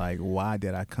 Yeah. Like, why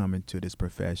did I come into this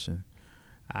profession?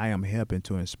 I am helping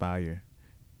to inspire,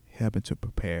 helping to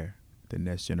prepare the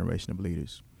next generation of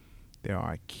leaders. There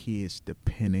are kids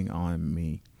depending on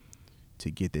me to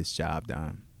get this job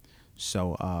done.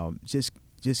 So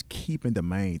just keeping the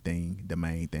main thing,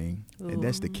 and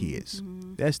that's the kids.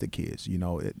 That's the kids.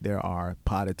 There are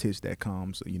politics that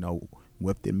comes,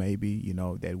 with it maybe,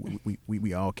 that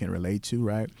we all can relate to,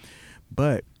 right?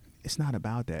 But it's not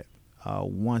about that.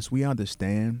 Once we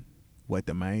understand what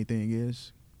the main thing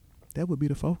is, that would be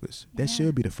the focus. That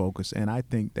should be the focus. And I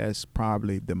think that's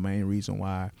probably the main reason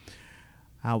why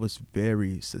I was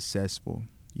very successful,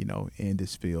 in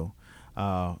this field,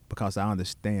 because I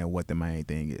understand what the main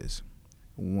thing is.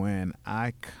 When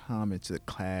I come into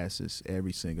classes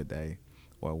every single day,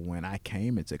 or when I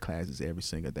came into classes every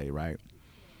single day, right?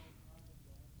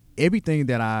 Everything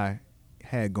that I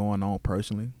had going on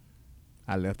personally,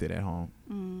 I left it at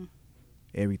home.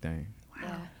 Everything.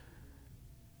 Wow.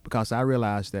 Because I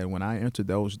realized that when I entered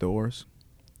those doors,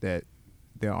 that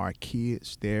there are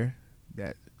kids there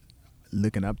that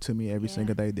looking up to me every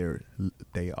single day.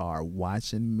 They are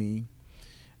watching me.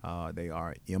 They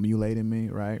are emulating me,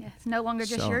 right? Yeah, it's no longer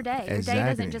just So, your day. Your day exactly.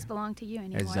 doesn't just belong to you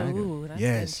anymore. Exactly. Ooh, that's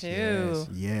yes, good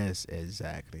too. yes,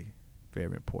 exactly.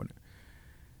 Very important.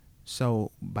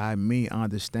 So by me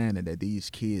understanding that these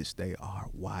kids, they are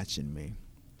watching me,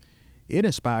 it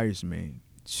inspires me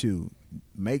to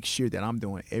make sure that I'm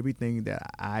doing everything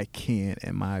that I can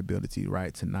in my ability,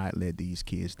 right, to not let these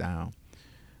kids down.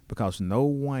 Because no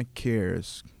one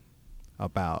cares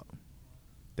about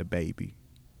the baby.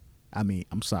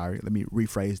 I'm sorry, let me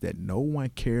rephrase that. No one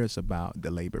cares about the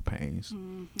labor pains.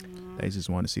 They just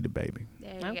want to see the baby.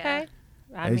 There you Okay.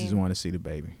 They just want to see the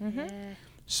baby. go. Yeah.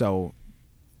 So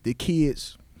the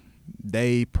kids,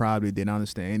 they probably didn't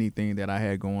understand anything that I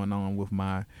had going on with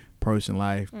my personal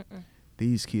life.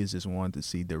 These kids just wanted to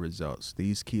see the results.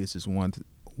 These kids just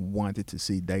wanted to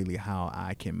see daily how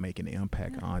I can make an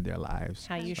impact on their lives.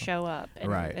 How you show up.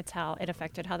 And Right. it's how it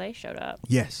affected how they showed up.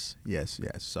 Yes.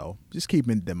 So just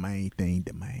keeping the main thing.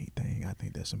 I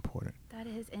think that's important. That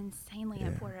is insanely Yeah.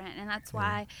 important. And that's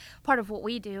why part of what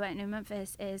we do at New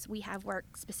Memphis is we have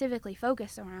work specifically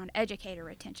focused around educator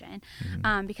retention,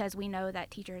 because we know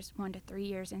that teachers 1 to 3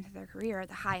 years into their career are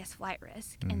the highest flight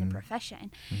risk in the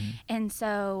profession. And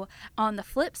so on the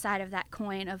flip side of that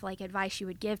coin of like advice you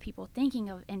would give people thinking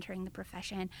of entering the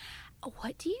profession,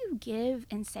 what do you give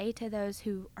and say to those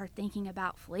who are thinking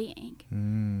about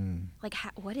fleeing? Like,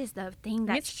 what is the thing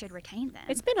that should retain them?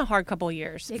 It's been a hard couple of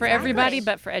years for Exactly. everybody,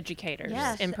 but for educators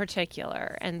Yes. in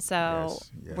particular. And so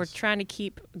Yes. we're trying to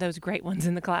keep those great ones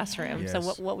in the classroom. So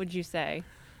Yes. what would you say?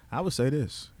 I would say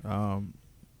this,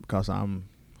 because I'm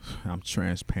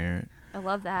transparent. I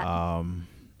love that.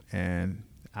 And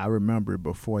I remember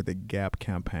before the GAP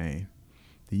campaign,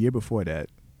 the year before that,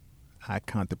 I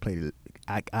contemplated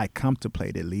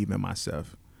leaving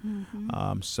myself.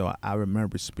 So I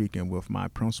remember speaking with my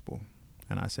principal,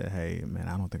 and I said, "Hey, man,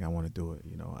 I don't think I want to do it.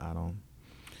 I don't."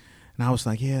 And I was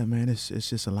like, "Yeah, man, it's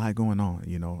just a lot going on,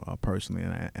 personally,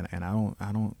 and I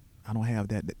don't have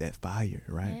that fire,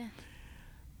 right?" Yeah.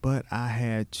 But I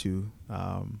had to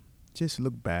just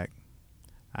look back.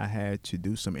 I had to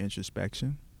do some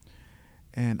introspection,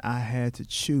 and I had to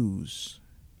choose.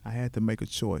 I had to make a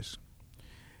choice.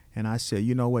 And I said,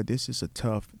 you know what, this is a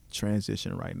tough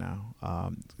transition right now.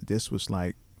 This was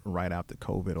like right after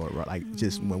COVID, or like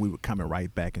just when we were coming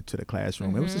right back into the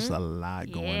classroom. It was just a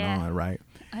lot going on, right?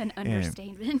 An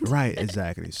understatement. Right,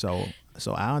 exactly. So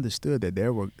I understood that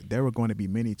there were going to be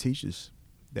many teachers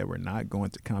that were not going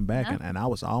to come back. Yeah. And I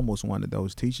was almost one of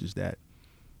those teachers that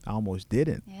almost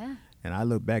didn't. Yeah. And I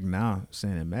look back now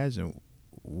saying, imagine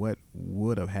what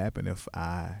would have happened if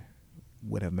I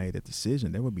would have made a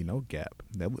decision. There would be no gap.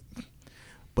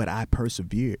 But I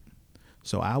persevered.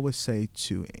 So I would say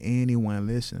to anyone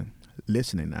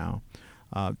listening now,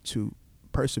 to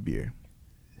persevere,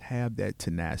 have that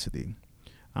tenacity.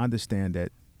 Understand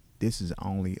that this is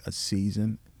only a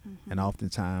season, and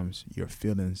oftentimes your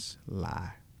feelings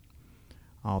lie.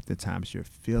 Oftentimes your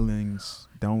feelings,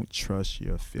 don't trust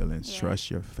your feelings,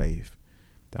 trust your faith.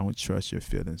 Don't trust your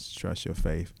feelings, trust your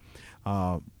faith.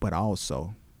 But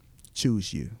also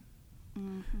choose you.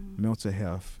 Mental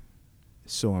health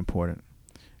is so important.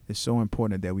 It's so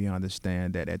important that we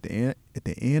understand that at the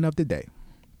end of the day,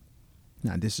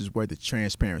 now this is where the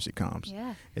transparency comes.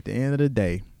 Yeah. At the end of the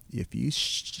day, if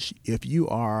you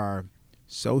are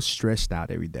so stressed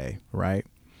out every day, right,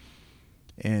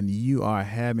 and you are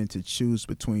having to choose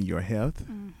between your health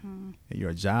and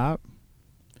your job,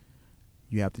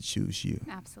 you have to choose you.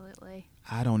 Absolutely.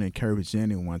 I don't encourage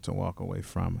anyone to walk away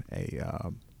from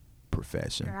a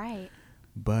profession. Right.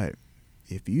 But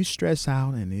if you stress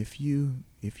out and if you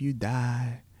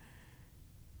die,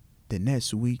 the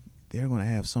next week they're going to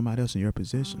have somebody else in your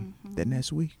position the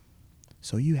next week.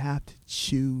 So you have to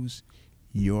choose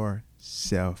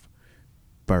yourself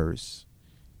first.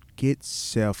 Get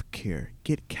self-care,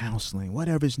 get counseling,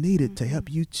 whatever is needed to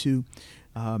help you to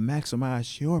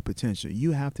maximize your potential.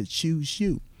 You have to choose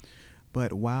you.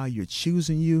 But while you're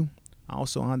choosing you,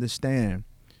 also understand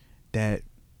that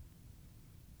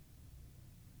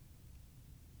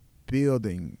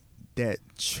building that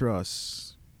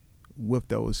trust with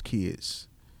those kids,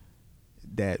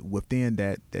 that within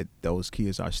that those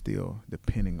kids are still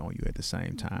depending on you at the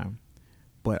same time,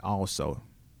 but also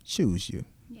choose you.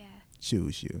 Yeah.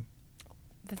 Choose you.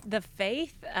 The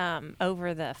faith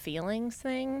over the feelings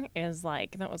thing is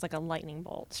like, that was like a lightning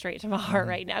bolt straight to my heart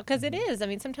right now, because it is. I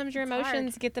mean, sometimes your It's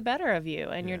emotions hard. get the better of you,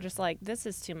 and you're Yeah. just like, this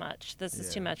is too much. This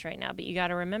is too Yeah. much right now. But you got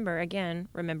to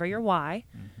remember your why,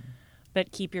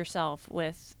 but keep yourself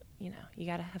with, you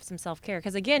got to have some self-care.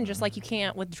 Because again, just like you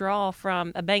can't withdraw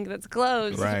from a bank that's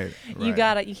closed, Right.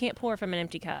 you can't pour from an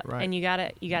empty cup. Right. And you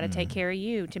gotta take care of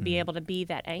you to be able to be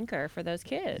that anchor for those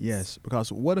kids. Yes,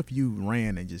 because what if you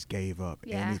ran and just gave up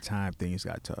Yeah. anytime things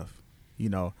got tough?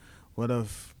 What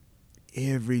if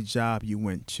every job you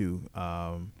went to,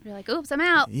 You're like, oops, I'm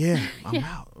out. yeah, I'm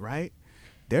out, right?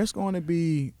 There's going to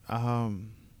be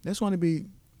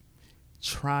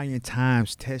trying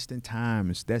times, testing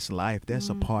times. That's life. That's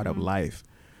a part of life.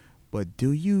 But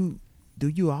do you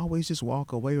always just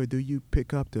walk away, or do you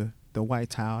pick up the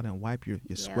white towel and wipe your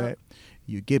sweat?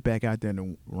 You get back out there in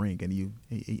the ring and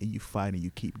you fight and you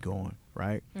keep going,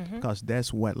 right? Because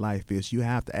that's what life is. You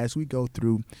have to, as we go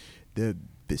through the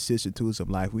vicissitudes of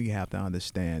life, we have to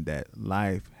understand that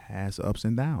life has ups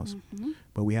and downs,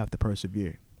 but we have to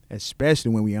persevere,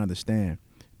 especially when we understand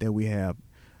that we have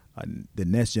the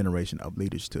next generation of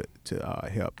leaders to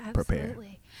help prepare.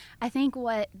 Absolutely. I think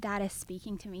what that is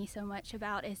speaking to me so much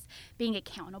about is being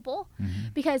accountable,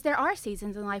 because there are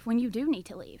seasons in life when you do need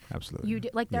to leave. Absolutely. You do,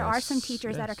 like there are some Yes,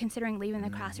 teachers that are yes. considering leaving the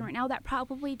classroom right now that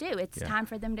probably do. It's Yeah. time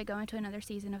for them to go into another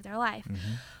season of their life.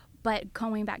 But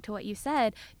going back to what you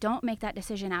said, don't make that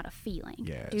decision out of feeling.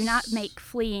 Do not Yes. make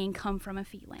fleeing come from a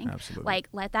feeling. Absolutely. Like,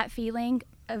 let that feeling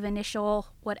of initial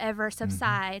whatever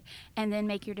subside, and then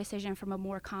make your decision from a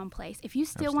more calm place. If you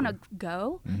still want to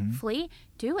go, flee,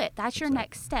 do it. That's your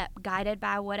next step, guided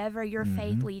by whatever your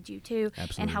faith leads you to and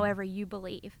Absolutely. however you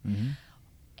believe.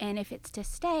 And if it's to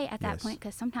stay at that Yes. point,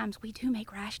 because sometimes we do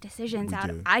make rash decisions We out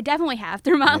do. of, I definitely have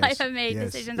through my Yes, life, I've made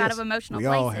yes, decisions out yes. of emotional we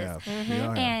places. All have. We all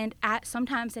have. And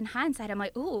sometimes in hindsight, I'm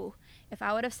like, ooh, if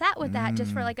I would have sat with that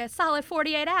just for like a solid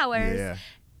 48 hours, Yeah.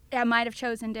 I might have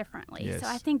chosen differently. Yes. So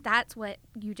I think that's what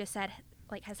you just said,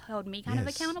 like, has held me kind of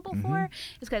Yes. accountable for,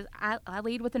 is because I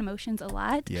lead with emotions a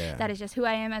lot. Yeah. That is just who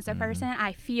I am as a person.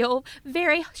 I feel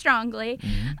very strongly.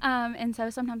 And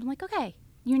so sometimes I'm like, okay,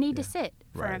 you need to sit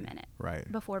for a Right. minute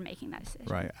Right. before making that decision.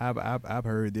 Right. I've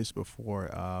heard this before.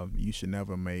 You should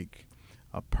never make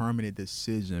a permanent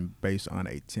decision based on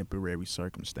a temporary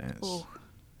circumstance. Ooh.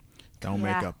 Don't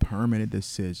make Yeah. a permanent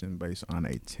decision based on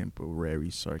a temporary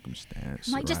circumstance.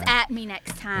 Like, just right? at me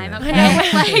next time, Yeah.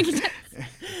 okay? Like, just-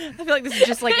 I feel like this is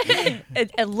just like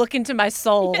a look into my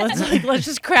soul. It's like, let's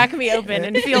just crack me open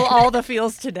and feel all the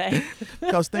feels today.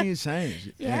 Because things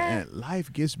change. Yeah. And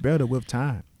life gets better with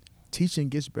time. Teaching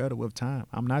gets better with time.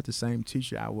 I'm not the same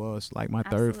teacher I was like my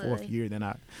third, fourth Absolutely. year than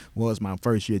I was my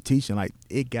first year teaching. Like,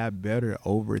 it got better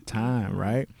over time,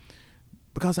 right?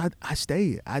 Because I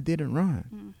stayed. I didn't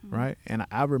run, right? And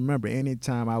I remember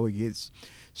anytime I would get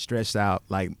stressed out,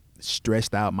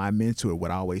 my mentor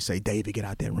would always say, David, get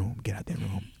out that room, get out that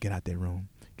room, get out that room,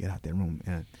 get out that room.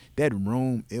 And that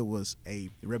room, it was a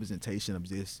representation of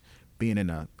just being in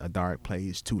a dark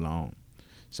place too long.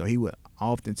 So he would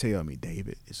often tell me,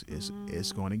 David,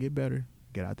 it's going to get better.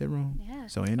 Get out that room. Yeah.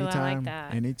 So I like anytime,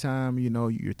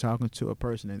 that. you're talking to a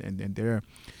person and they're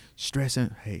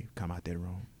stressing, hey, come out that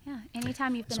room. yeah.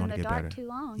 Anytime you've It's been in gonna the get dark better. too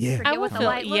long, Yeah. you I forget will what the feel,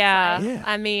 light looks yeah. like. Yeah.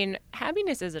 I mean,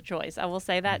 happiness is a choice. I will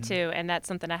say that too, and that's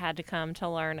something I had to come to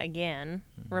learn again,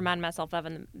 remind myself of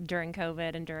during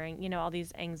COVID and during all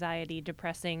these anxiety,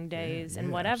 depressing days and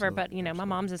yeah, whatever. absolutely, But my absolutely.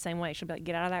 mom's the same way. She'll be like,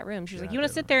 "Get out of that room." She's Get like, out "You want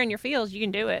that to sit there in your feels? You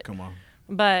can do it, Come on.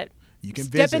 but You can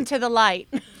step visit. into the light."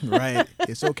 Right.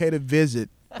 It's okay to visit,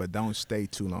 but don't stay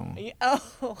too long.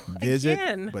 Oh, Visit,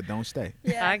 again. but don't stay.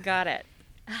 Yeah. I got it.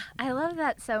 I love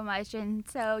that so much. And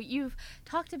so you've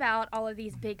talked about all of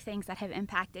these big things that have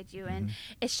impacted you. And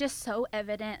it's just so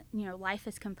evident, life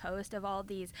is composed of all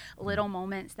these little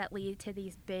moments that lead to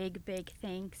these big, big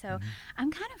things. So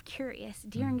I'm kind of curious,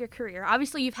 during your career,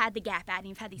 obviously you've had the gap ad and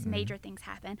you've had these major things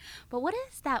happen, but what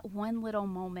is that one little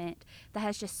moment that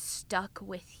has just stuck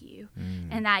with you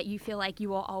and that you feel like you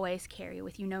will always carry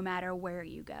with you no matter where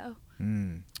you go?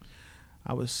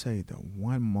 I would say the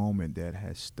one moment that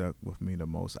has stuck with me the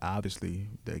most, obviously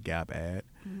the Gap ad,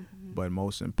 but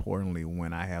most importantly,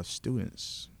 when I have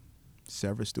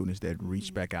several students that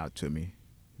reach back out to me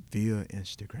via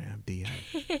Instagram DM.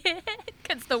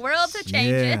 Because the world's a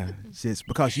changing. Yeah, just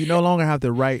because you no longer have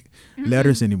to write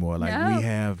letters anymore. Like No. we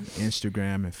have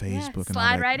Instagram and Facebook and all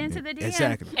slide that. right into the DM.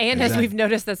 Exactly. And as exactly. we've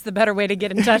noticed, that's the better way to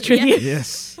get in touch with you.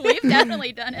 Yes. We've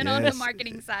definitely done it on the Yes.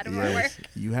 marketing side of our work. Yes,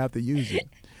 you have to use it.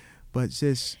 But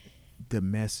just the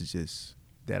messages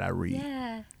that I read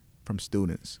Yeah. from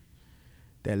students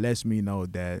that lets me know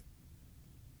that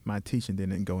my teaching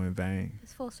didn't go in vain.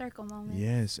 It's full circle moment.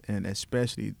 Yes, and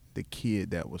especially the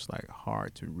kid that was like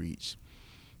hard to reach.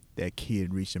 That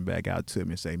kid reaching back out to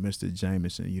me and say, Mr.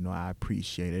 Jameson, I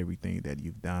appreciate everything that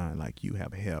you've done. Like, you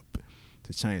have helped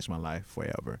to change my life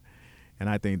forever. And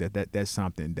I think that's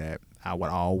something that I would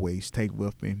always take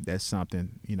with me. That's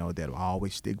something, that will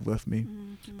always stick with me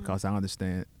because I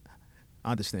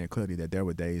understand clearly that there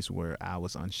were days where I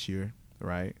was unsure,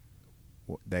 right?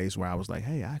 Days where I was like,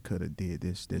 hey, I could have did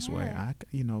this way.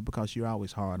 Yeah. Because you're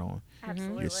always hard on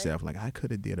Absolutely. yourself. Like, I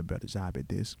could have did a better job at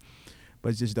this. But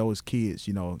it's just those kids,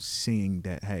 seeing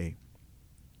that, hey,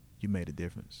 you made a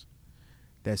difference.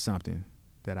 That's something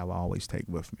that I will always take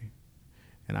with me.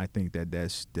 And I think that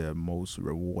that's the most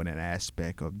rewarding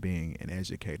aspect of being an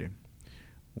educator.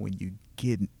 When you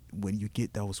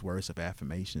get those words of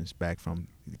affirmations back from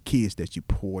the kids that you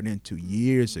poured into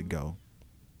years ago,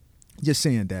 just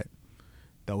saying that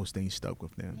those things stuck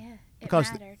with them. Yeah. It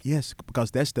Because mattered. yes,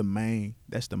 because that's the main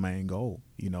goal,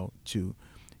 to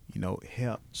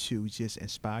help to just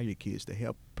inspire your kids, to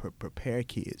help prepare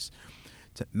kids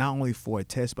to not only for a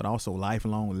test but also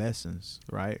lifelong lessons,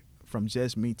 right? From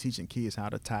just me teaching kids how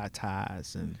to tie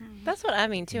ties and That's what I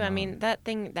mean too. I No. mean that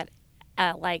thing that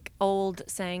like old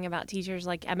saying about teachers,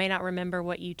 like I may not remember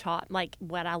what you taught, like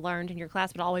what I learned in your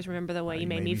class, but I always remember the way you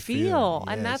made me feel.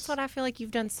 And that's Yes. what I feel like you've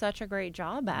done such a great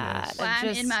job at. Yes. Well, Of I'm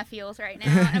just- in my feels right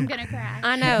now. I'm going to cry.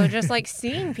 I know, just like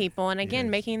seeing people and again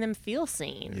Yes. making them feel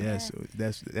seen. yes,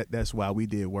 that's why we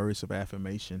did words of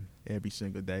affirmation every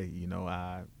single day.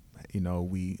 I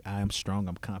am strong,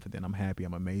 I'm confident, I'm happy,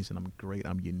 I'm amazing, I'm great,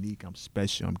 I'm unique, I'm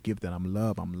special, I'm gifted, I'm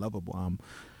loved, I'm lovable, I'm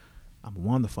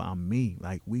wonderful, I'm me.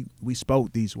 Like we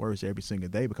spoke these words every single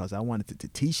day because I wanted to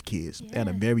teach kids at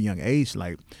a Yeah. very young age,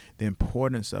 like the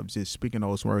importance of just speaking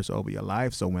those words over your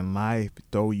life. So when life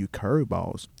throw you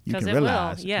curveballs, you 'Cause can it will.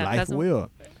 realize Yeah, life 'cause it- will.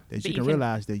 That but you you can can-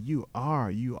 realize that you are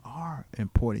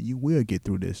important. You will get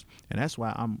through this. And that's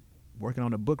why I'm working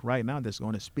on a book right now that's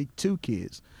going to speak to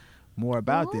kids more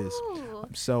about this. Ooh.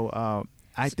 So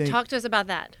I think Talk to us about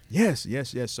that. yes.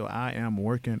 So I am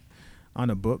working on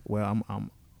a book. Well,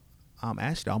 I'm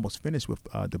actually almost finished with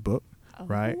the book,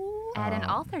 right? Add an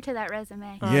author to that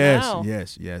resume. Oh, Yes, no.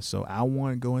 yes. So I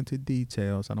won't go into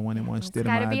details. I don't want anyone stealing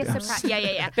Got to my be a idea. surprise.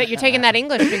 Yeah. But you're taking that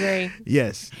English degree.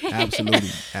 Yes,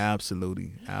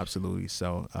 absolutely.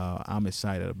 So I'm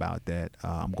excited about that.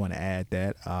 I'm going to add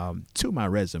that to my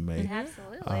resume.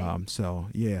 Absolutely. So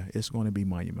yeah, it's going to be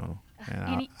monumental, and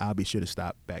Any- I'll be sure to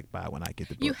stop back by when I get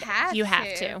the book. You have You to.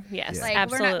 have to. Yes, Yeah. Like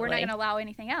absolutely. we're not going to allow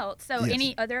anything else. So Yes.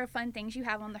 any other fun things you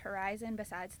have on the horizon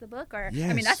besides the book? Or I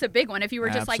Yes. mean, that's a big one. If you were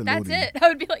just like, that's Absolutely. it, I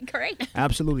would be like, great.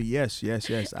 Absolutely, yes.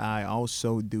 I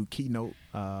also do keynote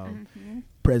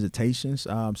presentations.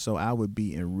 So I would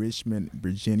be in Richmond,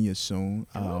 Virginia soon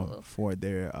Ooh. for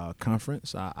their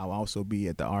conference. I'll also be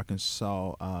at the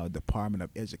Arkansas Department of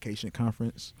Education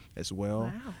conference as well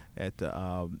Wow. at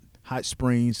the Hot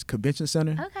Springs Convention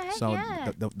Center. Okay, So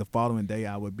yeah. the following day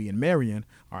I would be in Marion,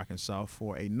 Arkansas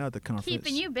for another conference.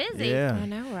 Keeping you busy. Yeah. I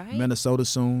know, right? Minnesota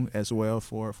soon as well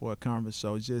for a conference.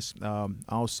 So just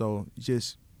also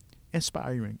just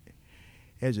inspiring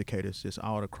educators just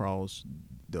all across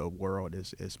the world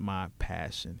is my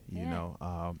passion. You Yeah.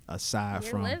 know, aside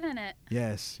You're from living it.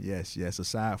 yes.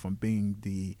 Aside from being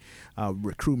the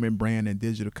recruitment, brand, and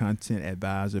digital content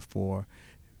advisor for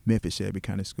Memphis Shelby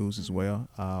County Schools as well,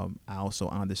 I also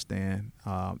understand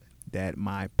that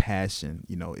my passion,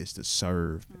 you know, is to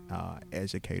serve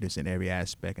educators in every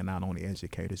aspect, and not only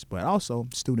educators but also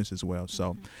students as well.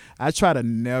 So I try to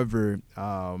never,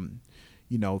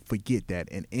 forget that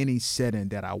in any setting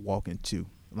that I walk into,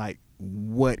 like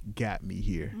what got me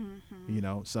here, you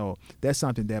know. So that's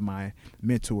something that my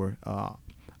mentor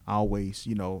always,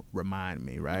 remind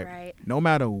me, right? Right. No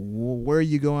matter where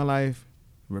you go in life,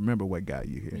 remember what got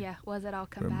you here. Yeah. Was it all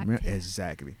come Remember, back to?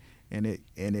 exactly. And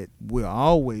it will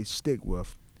always stick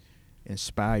with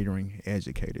inspiring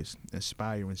educators,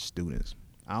 inspiring students.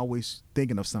 I always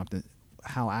thinking of something,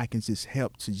 how I can just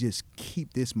help to just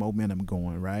keep this momentum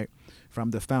going, right?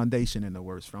 From the foundation in the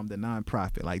works, from the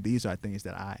nonprofit. Like these are things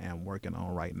that I am working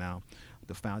on right now.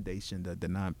 The foundation, the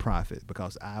nonprofit,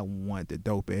 because I want the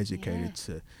dope educator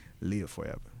to live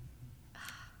forever.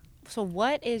 So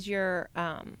what is your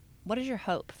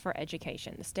hope for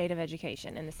education, the state of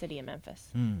education in the city of Memphis?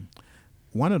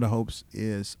 One of the hopes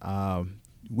is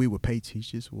we would pay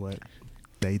teachers what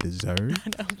they deserve.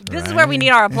 This is where we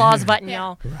need our applause button,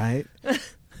 y'all. Right?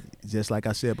 Just like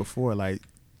I said before, like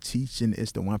teaching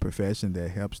is the one profession that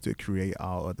helps to create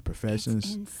all other professions.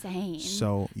 It's insane.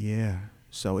 So yeah.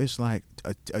 So it's like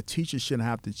a teacher shouldn't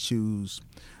have to choose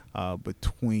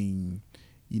between,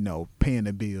 paying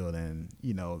the bill and,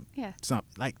 Yeah. some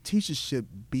like teachers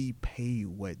should be paid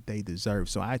what they deserve.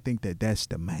 So I think that that's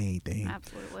the main thing.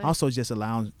 Absolutely. Also, just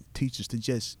allowing teachers to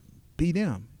just be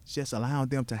them. Just allowing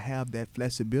them to have that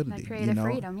flexibility. That creative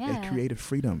freedom, That yeah. creative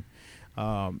freedom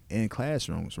in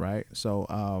classrooms, right? So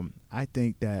I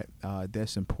think that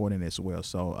that's important as well.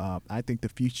 So I think the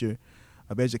future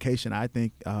of education, I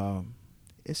think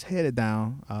it's headed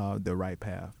down the right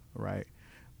path, right?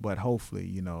 But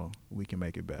hopefully, we can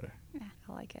make it better.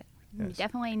 I like it. We Yes.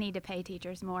 definitely need to pay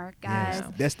teachers more, Yes,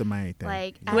 guys. that's the main thing.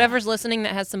 Like Whoever's listening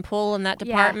that has some pull in that Yeah.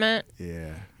 department,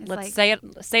 Yeah. It's let's like-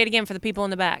 say it again for the people in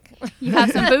the back. you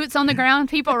have some boots on the ground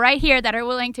people right here that are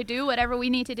willing to do whatever we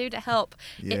need to do to help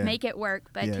Yeah. it make it work.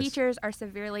 But Yes. teachers are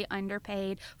severely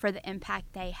underpaid for the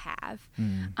impact they have.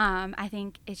 I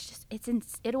think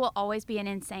it will always be an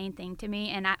insane thing to me.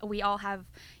 And we all have,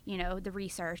 the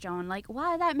research on like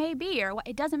why that may be or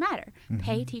it doesn't matter.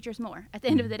 Pay teachers more. At the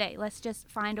end of the day, let's just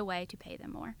find a way to pay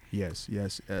them more. Yes,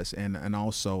 and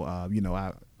also,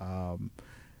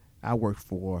 I work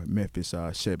for Memphis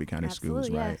Shelby County Schools,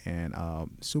 Absolutely, right? And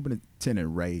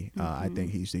Superintendent Ray, I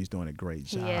think he's doing a great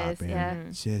He job, is, and yeah.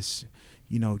 just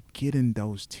getting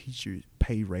those teachers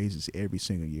pay raises every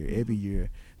single year. Every year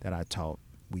that I taught,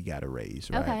 we got a raise,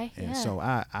 right? Okay, and yeah. so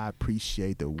I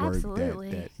appreciate the work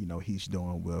Absolutely. that he's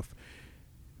doing with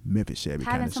Memphis Shelby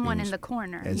County Having someone Schools. in the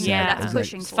corner, Exactly. Yeah, that's Exactly.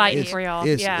 pushing It's for fighting you. for y'all.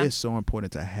 It's, Yeah. it's so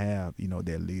important to have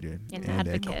their leader An in that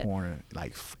advocate. corner,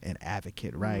 like an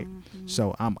advocate, right? Mm-hmm.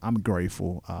 So I'm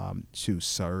grateful to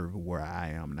serve where I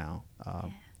am now.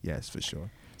 Yes, for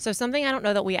sure. So something I don't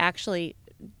know that we actually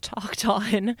talked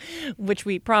on, which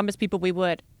we promised people we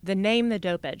would, the name The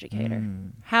Dope Educator.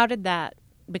 How did that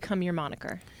become your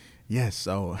moniker? Yes.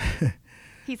 So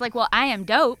He's like, well, I am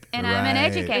dope and I'm an Right,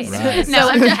 educator. right. No,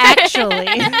 I'm just Actually,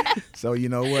 so you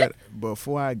know what?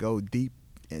 Before I go deep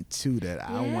into that,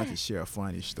 I want to share a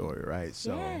funny story, right?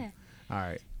 So Yeah. all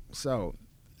right. So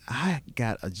I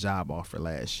got a job offer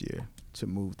last year to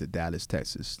move to Dallas,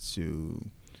 Texas, to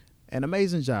an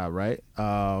amazing job, right?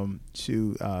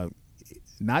 To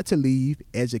not to leave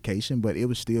education, but it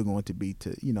was still going to be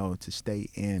to stay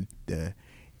in the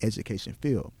education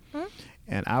field.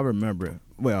 And I remember,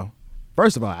 well,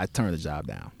 first of all, I turned the job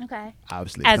down. Okay.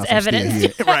 Obviously, As because I'm still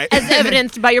evidenced. here, right? As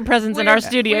evidenced by your presence in our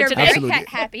studio we're today. very Absolutely.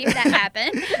 happy that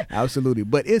happened. Absolutely.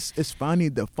 But it's funny.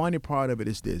 The funny part of it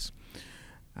is this.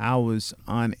 I was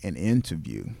on an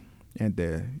interview, and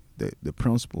the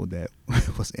principal that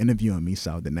was interviewing me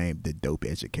saw the name, The Dope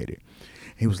Educator.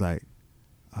 He was like,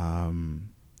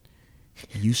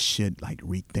 you should like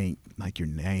rethink like your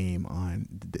name on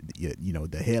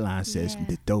the headline says Yeah.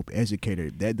 The Dope Educator.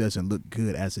 That doesn't look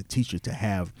good as a teacher to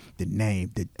have the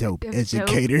name The Dope Dope.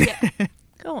 Educator. Yeah.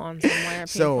 Go on somewhere, people.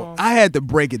 So I had to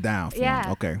break it down for Yeah.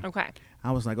 him. Okay. Okay.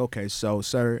 I was like, okay, so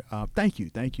sir, thank you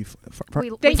for We-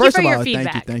 Thank you first for of your all,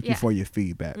 feedback. thank you Yeah. for your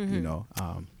feedback.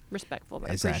 Mhm. Respectful,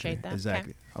 but Exactly, appreciate that.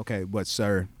 exactly. Okay, but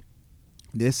sir,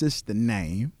 this is the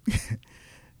name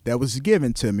that was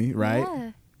given to me, right?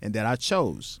 Yeah. And that I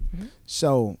chose. Mhm.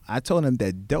 So I told him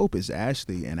that DOPE is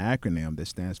actually an acronym that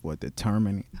stands for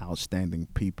Determining Outstanding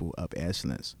People of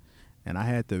Excellence. And I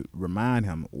had to remind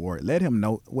him or let him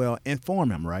know, well,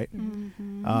 inform him, right,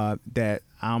 Mhm. that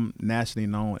I'm nationally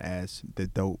known as the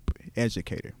Dope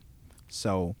Educator.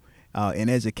 So in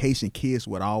education, kids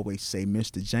would always say,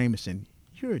 Mr. Jameson,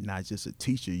 you're not just a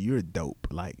teacher, you're dope.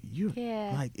 Like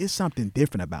Yeah. like it's something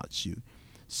different about you.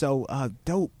 So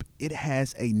dope, it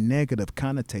has a negative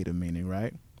connotative meaning,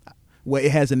 right? Well,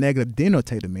 it has a negative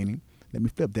denotative meaning. Let me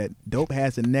flip that. Dope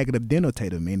has a negative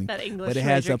denotative meaning, That English but it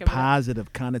has a Frederick of it.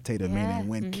 positive connotative Yeah. meaning.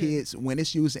 When Mhm. kids, when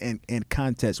it's used in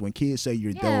context, when kids say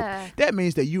you're Yeah. dope, that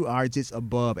means that you are just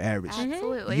above average.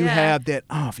 Absolutely. You yeah. have that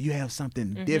off. You have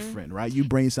something different, right? You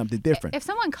bring something different. If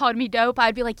someone called me dope,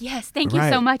 I'd be like, yes, thank you so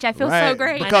Right, much. I feel so right,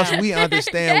 great. because I know. we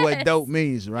understand what Yes. dope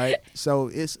means, right? So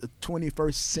it's a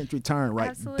 21st century term, right?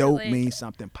 Dope Absolutely. means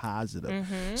something positive.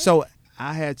 Mhm. So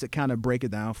I had to kind of break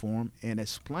it down for him and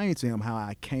explain to him how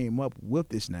I came up with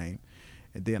this name.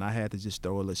 And then I had to just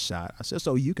throw a little shot. I said,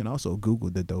 so you can also Google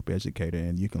the Dope Educator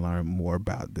and you can learn more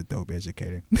about the Dope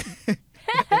Educator.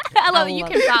 I love it. You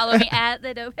love can follow me at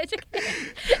the dope educator.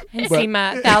 And But- see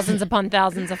my thousands upon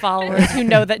thousands of followers who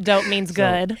know that dope means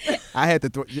good. I had to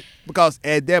throw, because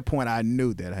at that point I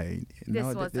knew that, hey, This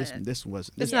no, wasn't-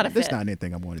 It's not a this fit. not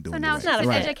anything I want to do. So in now life. it's just an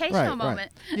Right, educational right.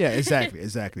 moment. Yeah,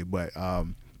 exactly.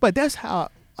 But that's how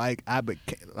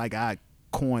I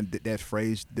coined that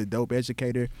phrase, the Dope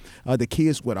Educator. The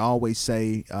kids would always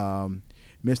say,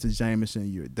 Mr.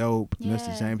 Jameson, you're dope. Yeah.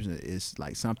 Mr. Jameson is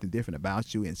like something different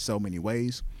about you in so many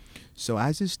ways. So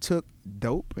I just took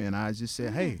dope and I just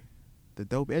said, hey, the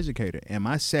Dope Educator. And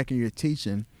my second year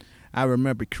teaching, I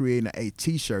remember creating a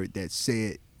T-shirt that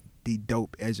said the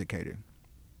Dope Educator,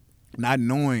 not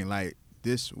knowing like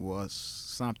this was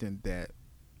something that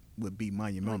would be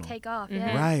monumental. Would take off. Mhm.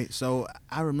 Yeah. Right. So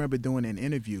I remember doing an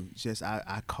interview. Just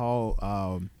I called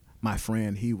my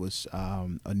friend. He was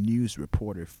a news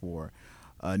reporter for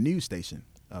a news station,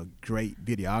 a great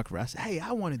videographer. I said, hey,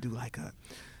 I want to do like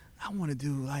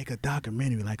a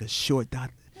documentary, like a short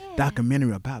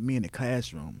documentary about me in the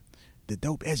classroom. The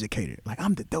Dope Educator. Like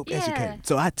I'm the Dope Yeah. Educator.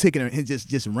 So I took it and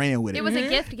just ran with it. It was a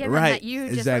gift given Right, that you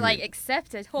just exactly. like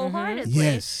accepted wholeheartedly.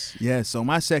 Yes. So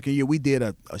my second year, we did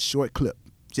a short clip.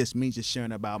 Just me just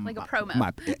sharing about Like a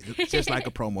my, promo. just like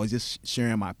a promo, just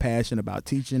sharing my passion about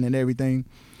teaching and everything.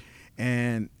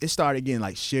 And it started getting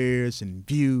like shares and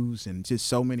views and just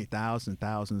so many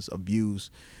thousands of views.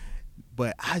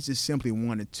 But I just simply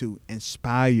wanted to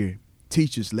inspire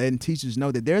teachers, letting teachers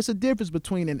know that there's a difference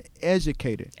between an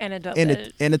educator And a dope and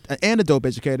ed- a dope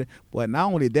educator. But not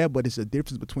only that, but it's a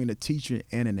difference between a teacher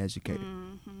and an educator.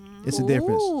 Mm-hmm. It's a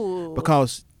difference Ooh.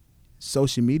 because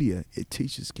social media, it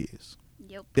teaches kids.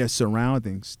 Yep. Their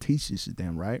surroundings teaches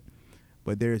them, right?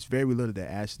 But there's very little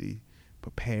that actually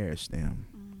prepares them.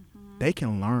 Mm-hmm. They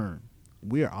can learn.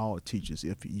 We're all teachers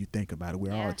if you think about it.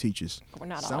 We're all Yeah. teachers. We're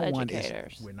not all Someone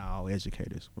educators. we're not all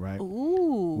educators, right?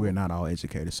 Ooh. We're not all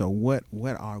educators. So what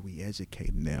are we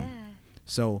educating them? Yeah.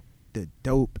 So the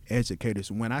dope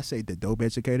educators, when I say the dope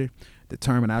educator,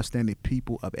 determine outstanding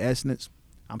people of excellence,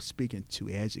 I'm speaking to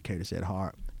educators at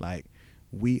heart. Like,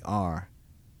 we are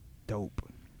dope.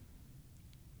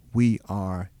 We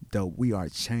are dope. We are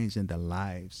changing the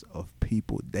lives of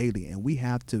people daily. And we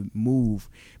have to move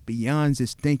beyond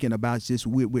just thinking about just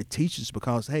we're teachers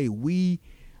because, hey, we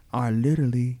are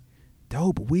literally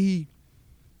dope.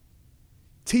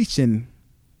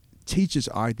 Teachers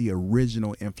are the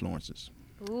original influencers.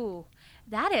 Ooh,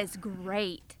 that is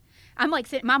great. I'm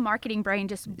like my marketing brain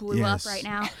just blew Yes. up right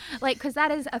now, like because that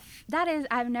is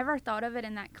I've never thought of it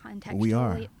in that contextually We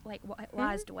are. like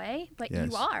wise way, but Yes.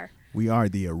 you are. We are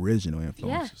the original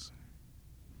influencers.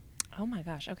 Oh my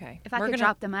gosh. Okay. If I could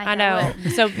drop the mic, I know. I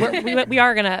would. So we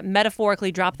are going to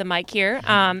metaphorically drop the mic here.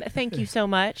 Thank you so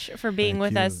much for being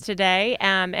with us today.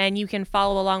 And you can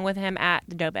follow along with him at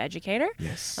The Dope Educator.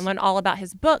 Yes. And learn all about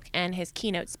his book and his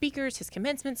keynote speakers, his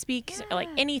commencement speaks, like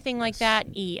anything like that.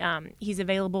 He's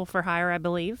available for hire, I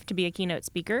believe, to be a keynote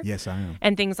speaker. Yes, I am.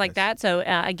 And things like that. So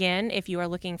again, if you are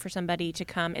looking for somebody to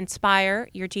come inspire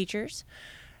your teachers,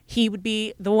 he would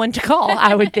be the one to call,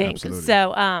 I would think. Absolutely.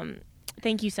 So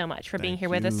thank you so much for being Thank here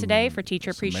with us you. today for Teacher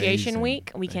It's Appreciation amazing.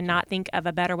 Week. We cannot think of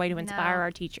a better way to inspire No.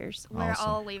 our teachers. We're Awesome.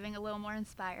 all leaving a little more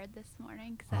inspired this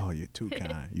morning. So. Oh, you're too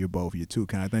kind. You're too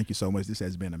kind. Thank you so much. This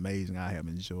has been amazing. I have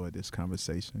enjoyed this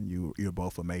conversation. You're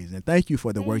both amazing. And thank you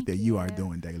for the work Thank that you are you.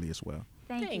 doing daily as well.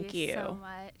 Thank you. you so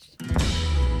much.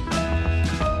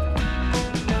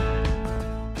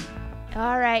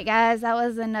 All right, guys, that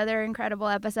was another incredible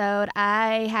episode.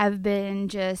 I have been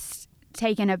just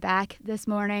taken aback this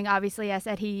morning. Obviously, I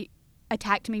said he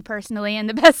attacked me personally in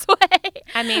the best way.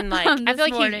 I mean, like, I this feel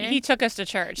like morning. he took us to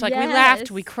church. Like, we laughed,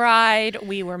 Yes. we cried,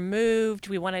 we were moved,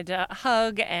 we wanted to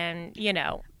hug, and, it's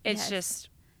Yes. just,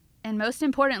 And most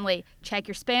importantly, check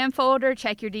your spam folder,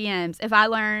 check your DMs. I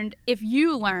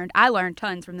learned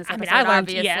tons from this I mean, episode, I learned,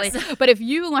 obviously. yes. But if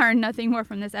you learned nothing more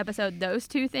from this episode, those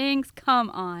two things, come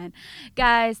on.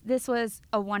 Guys, this was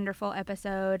a wonderful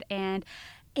episode, and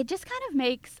it just kind of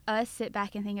makes us sit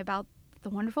back and think about the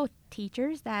wonderful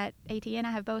teachers that AT and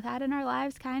I have both had in our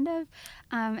lives, kind of.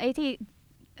 AT,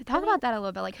 talk about that a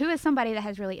little bit. Like, who is somebody that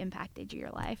has really impacted your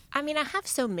life? I mean, I have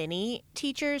so many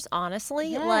teachers,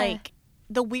 honestly. Yeah. Like,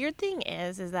 the weird thing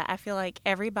is that I feel like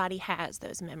everybody has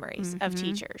those memories of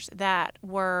teachers that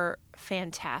were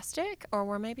fantastic or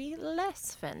were maybe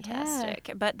less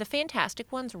fantastic. But the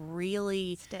fantastic ones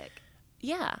really, Stick.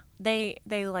 yeah, they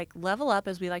like level up,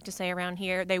 as we like to say around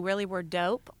here. They really were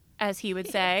dope, as he would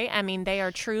say. I mean, they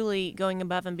are truly going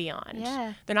above and beyond.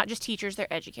 Yeah. They're not just teachers,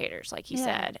 they're educators, like he Yeah.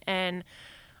 said. And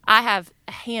I have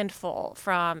a handful,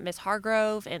 from Miss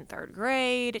Hargrove in 3rd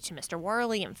grade to Mr.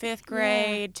 Worley in 5th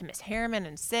grade to Miss Harriman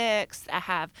in 6th. I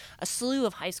have a slew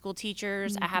of high school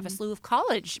teachers. I have a slew of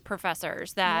college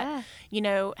professors that,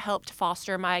 helped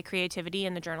foster my creativity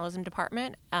in the journalism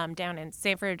department down in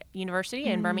Sanford University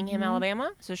in Birmingham,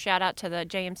 Alabama. So shout out to the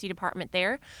JMC department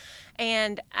there.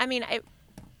 And I mean,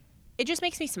 it just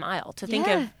makes me smile to think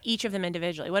Yeah. of each of them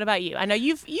individually. What about you? I know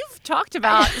you've talked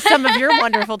about some of your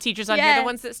wonderful teachers on here, the Yes.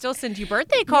 ones that still send you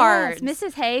birthday cards. Yes,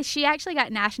 Mrs. Hayes, she actually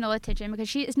got national attention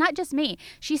because it's not just me.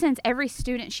 She sends every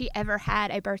student she ever had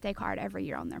a birthday card every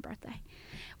year on their birthday,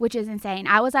 which is insane.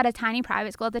 I was at a tiny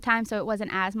private school at the time, so it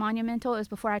wasn't as monumental. It was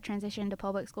before I transitioned to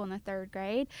public school in the 3rd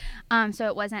grade. So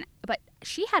it wasn't, but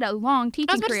she had a long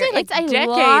teaching about to career. say, like, it's a decades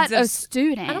lot of of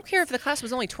students. I don't care if the class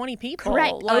was only 20 people.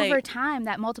 Correct. Like, Over time,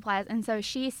 that multiplies, and so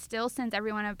she still sends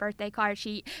everyone a birthday card.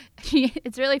 She.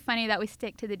 It's really funny that we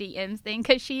stick to the DMs thing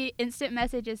because she instant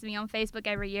messages me on Facebook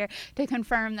every year to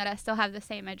confirm that I still have the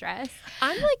same address.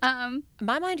 I'm like,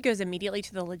 my mind goes immediately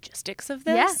to the logistics of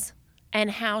this. Yeah. And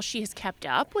how she has kept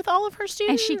up with all of her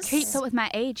students. And she keeps up with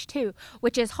my age too,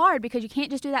 which is hard because you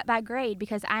can't just do that by grade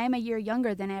because I am a year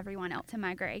younger than everyone else in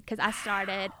my grade because I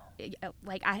started,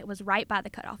 I was right by the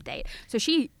cutoff date. So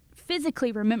she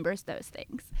physically remembers those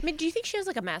things. I mean, do you think she has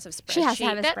like a massive spreadsheet? She has to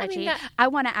have a That- spreadsheet. I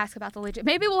want to ask about the legit.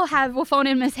 Maybe we'll phone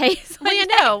in Miss Hayes. Well, you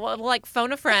know, we'll like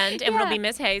phone a friend, and it'll be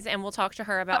Miss Hayes, and we'll talk to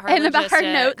her about her and about her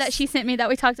logistics. note that she sent me that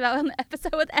we talked about on the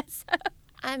episode with Essa.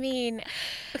 I mean,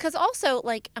 because also,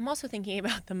 like, I'm also thinking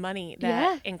about the money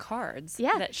that in cards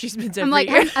that she spends every I'm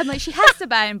like, year. I'm like, she has to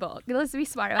buy in bulk. Let's be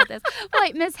smart about this. But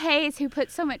like Miss Hayes, who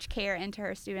put so much care into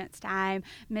her students' time.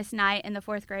 Miss Knight in the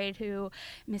 4th grade,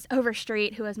 Miss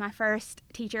Overstreet, who was my first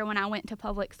teacher when I went to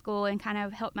public school and kind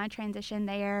of helped my transition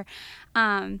there.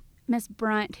 Miss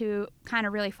Brunt, who kind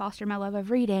of really fostered my love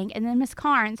of reading, and then Miss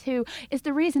Carnes, who is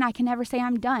the reason I can never say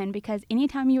I'm done, because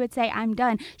anytime you would say I'm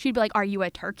done, she'd be like, "Are you a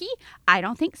turkey? I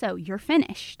don't think so. You're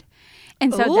finished."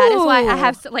 And so that is why I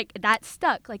have that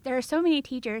stuck. Like, there are so many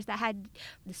teachers that had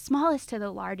the smallest to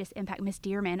the largest impact. Miss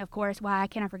Dearman, of course, why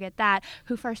can I forget that?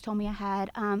 Who first told me I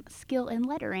had skill in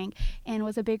lettering and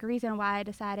was a big reason why I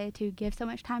decided to give so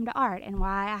much time to art and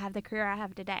why I have the career I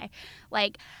have today.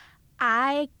 Like,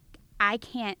 I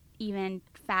can't even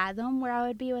fathom where I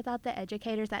would be without the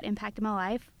educators that impacted my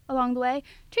life along the way.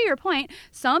 To your point,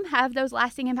 some have those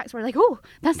lasting impacts where like, oh,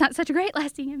 that's not such a great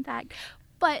lasting impact.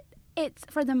 But it's,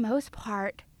 for the most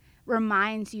part,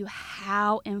 reminds you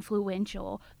how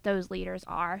influential those leaders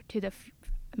are to the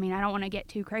I mean, I don't want to get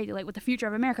too crazy like with the future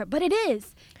of America, but it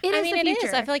is. It is the future. It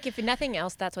is. I feel like if nothing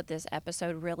else, that's what this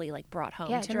episode really like brought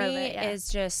home to drove me it, is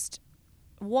just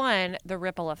one, the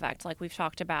ripple effect, like we've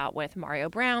talked about with Mario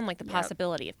Brown, like the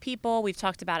possibility of people. We've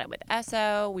talked about it with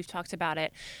Esso. We've talked about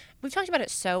it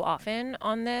so often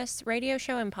on this radio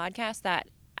show and podcast that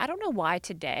I don't know why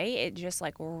today it just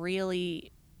like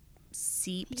really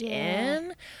seeped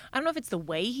in. I don't know if it's the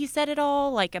way he said it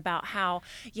all, like about how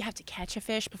you have to catch a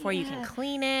fish before you can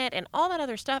clean it and all that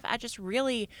other stuff. I just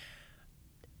really,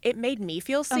 it made me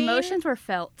feel seen. Emotions were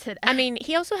felt today. I mean,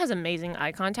 he also has amazing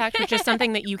eye contact, which is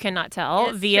something that you cannot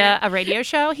tell via a radio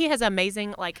show. He has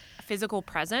amazing, like, physical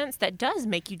presence that does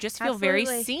make you just feel very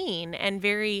seen and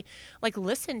very, like,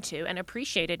 listened to and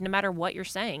appreciated no matter what you're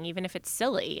saying, even if it's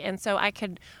silly. And so I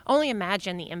could only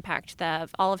imagine the impact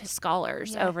of all of his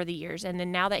scholars over the years. And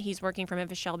then now that he's working for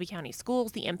Memphis Shelby County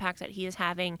Schools, the impact that he is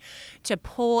having to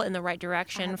pull in the right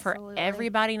direction for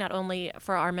everybody, not only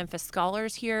for our Memphis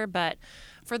scholars here, but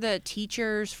for the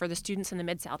teachers, for the students in the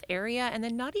Mid-South area, and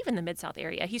then not even the Mid-South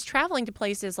area. He's traveling to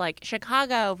places like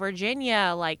Chicago,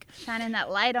 Virginia, like shining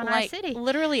that light on our city.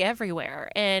 Literally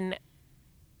everywhere. And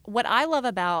what I love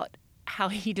about how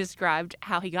he described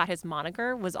how he got his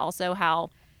moniker was also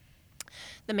how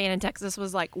the man in Texas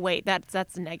was like, wait,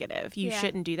 that's negative. You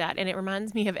shouldn't do that. And it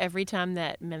reminds me of every time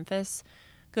that Memphis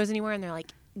goes anywhere and they're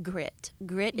like, grit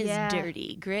is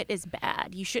dirty, grit is bad,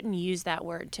 you shouldn't use that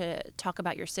word to talk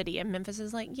about your city. And Memphis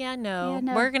is like, no,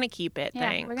 we're gonna keep it.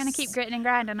 Thanks, we're gonna keep gritting and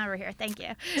grinding over here, thank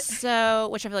you. So,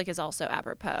 which I feel like is also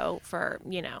apropos for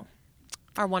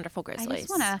our wonderful Grizzlies. I just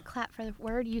want to clap for the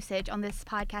word usage on this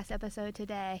podcast episode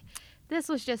today. This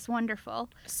was just wonderful.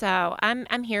 So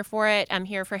I'm here for it. I'm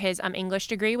here for his English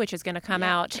degree, which is going to come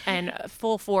out in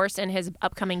full force in his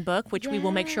upcoming book, which we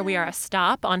will make sure we are a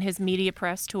stop on his media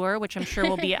press tour, which I'm sure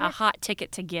will be a hot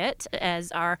ticket to get,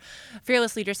 as our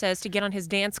fearless leader says, to get on his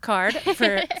dance card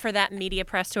for that media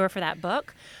press tour for that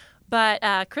book.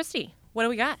 But Christy, what do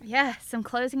we got? Yeah, some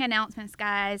closing announcements,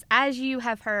 guys. As you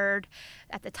have heard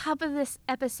at the top of this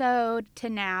episode to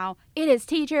now, it is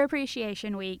Teacher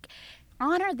Appreciation Week.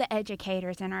 Honor the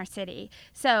educators in our city.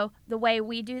 So the way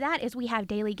we do that is we have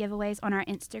daily giveaways on our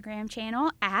Instagram channel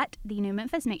at The New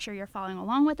Memphis. Make sure you're following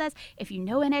along with us. If you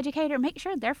know an educator, make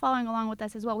sure they're following along with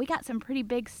us as well. We got some pretty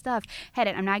big stuff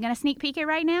headed. I'm not going to sneak peek it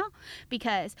right now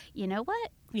because you know what?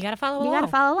 You got to follow along. You got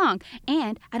to follow along.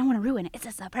 And I don't want to ruin it. It's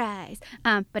a surprise.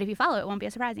 But if you follow, it won't be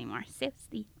a surprise anymore.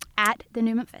 Seriously. At The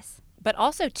New Memphis. But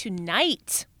also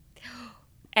tonight,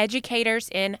 educators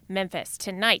in Memphis.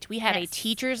 Tonight, we have a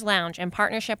teacher's lounge in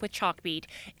partnership with Chalkbeat.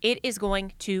 It is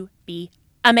going to be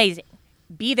amazing.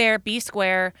 Be there, be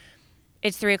square.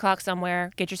 It's 3:00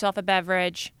 somewhere. Get yourself a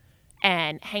beverage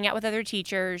and hang out with other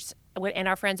teachers and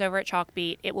our friends over at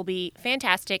Chalkbeat. It will be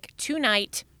fantastic.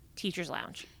 Tonight, teacher's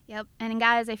lounge. Yep. And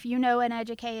guys, if you know an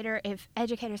educator, if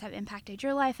educators have impacted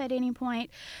your life at any point,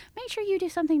 make sure you do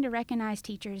something to recognize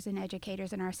teachers and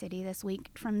educators in our city this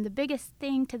week, from the biggest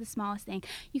thing to the smallest thing.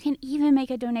 You can even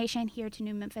make a donation here to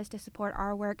New Memphis to support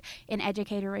our work in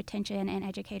educator retention and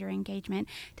educator engagement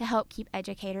to help keep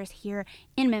educators here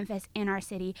in Memphis, in our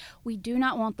city. We do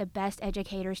not want the best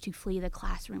educators to flee the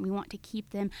classroom. We want to keep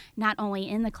them not only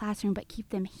in the classroom, but keep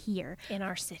them here. In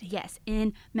our city. Yes,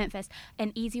 in Memphis.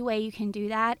 An easy way you can do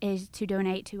that is to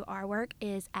donate to our work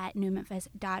is at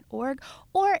newmemphis.org.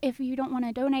 Or if you don't want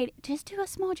to donate, just do a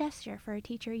small gesture for a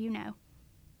teacher you know.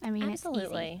 I mean,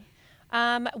 absolutely.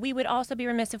 It's easy. We would also be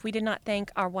remiss if we did not thank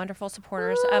our wonderful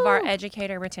supporters of our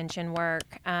educator retention work.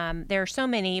 There are so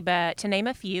many, but to name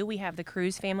a few, we have the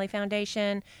Cruz Family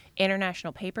Foundation,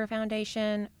 International Paper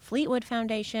Foundation, Fleetwood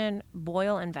Foundation,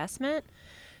 Boyle Investment,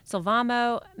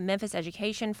 Silvamo, Memphis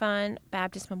Education Fund,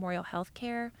 Baptist Memorial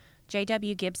Healthcare,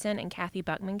 J.W. Gibson and Kathy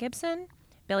Buckman Gibson,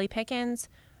 Billy Pickens,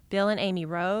 Bill and Amy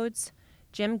Rhodes,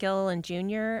 Jim Gilliland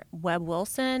Jr., Webb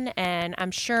Wilson, and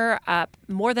I'm sure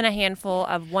more than a handful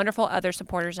of wonderful other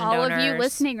supporters and donors. All of you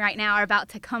listening right now are about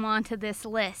to come onto this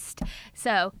list.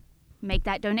 So make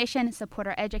that donation, support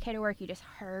our educator work. You just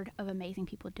heard of amazing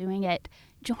people doing it.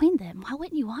 Join them. Why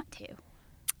wouldn't you want to?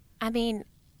 I mean,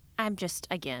 I'm just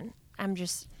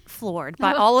floored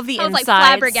by all of the insights.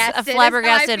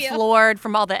 Flabbergasted, floored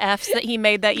from all the F's that he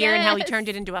made that year and how he turned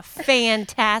it into a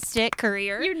fantastic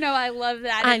career. You know I love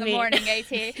that in the morning,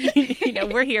 AT.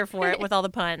 We're here for it with all the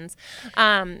puns.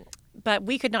 But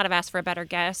we could not have asked for a better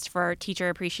guest for Teacher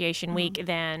Appreciation Week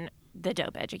than the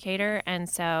Dope Educator. And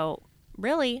so,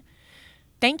 really,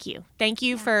 thank you. Thank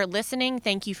you for listening.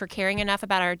 Thank you for caring enough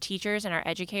about our teachers and our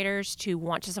educators to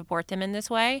want to support them in this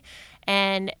way.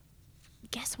 And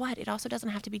guess what? It also doesn't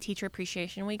have to be Teacher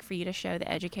Appreciation Week for you to show the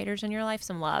educators in your life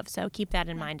some love. So keep that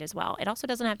in mind as well. It also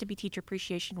doesn't have to be Teacher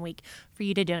Appreciation Week for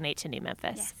you to donate to New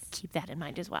Memphis. Yes. Keep that in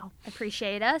mind as well.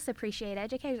 Appreciate us, appreciate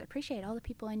educators, appreciate all the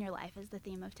people in your life is the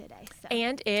theme of today. So.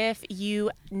 And if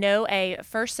you know a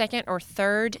first, second, or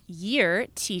third year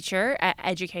teacher,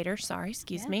 educator,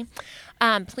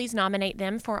 please nominate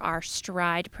them for our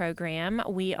Stride program.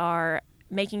 We are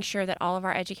making sure that all of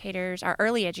our educators, our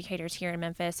early educators here in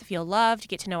Memphis, feel loved,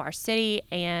 get to know our city,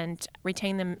 and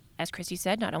retain them, as Christy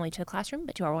said, not only to the classroom,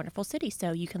 but to our wonderful city.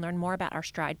 So you can learn more about our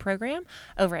Stride program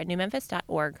over at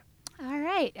newmemphis.org. All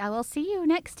right. I will see you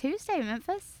next Tuesday,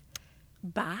 Memphis.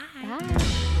 Bye.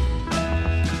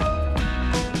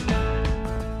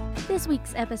 This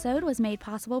week's episode was made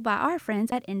possible by our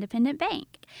friends at Independent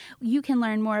Bank. You can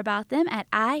learn more about them at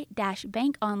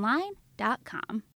i-bankonline.com.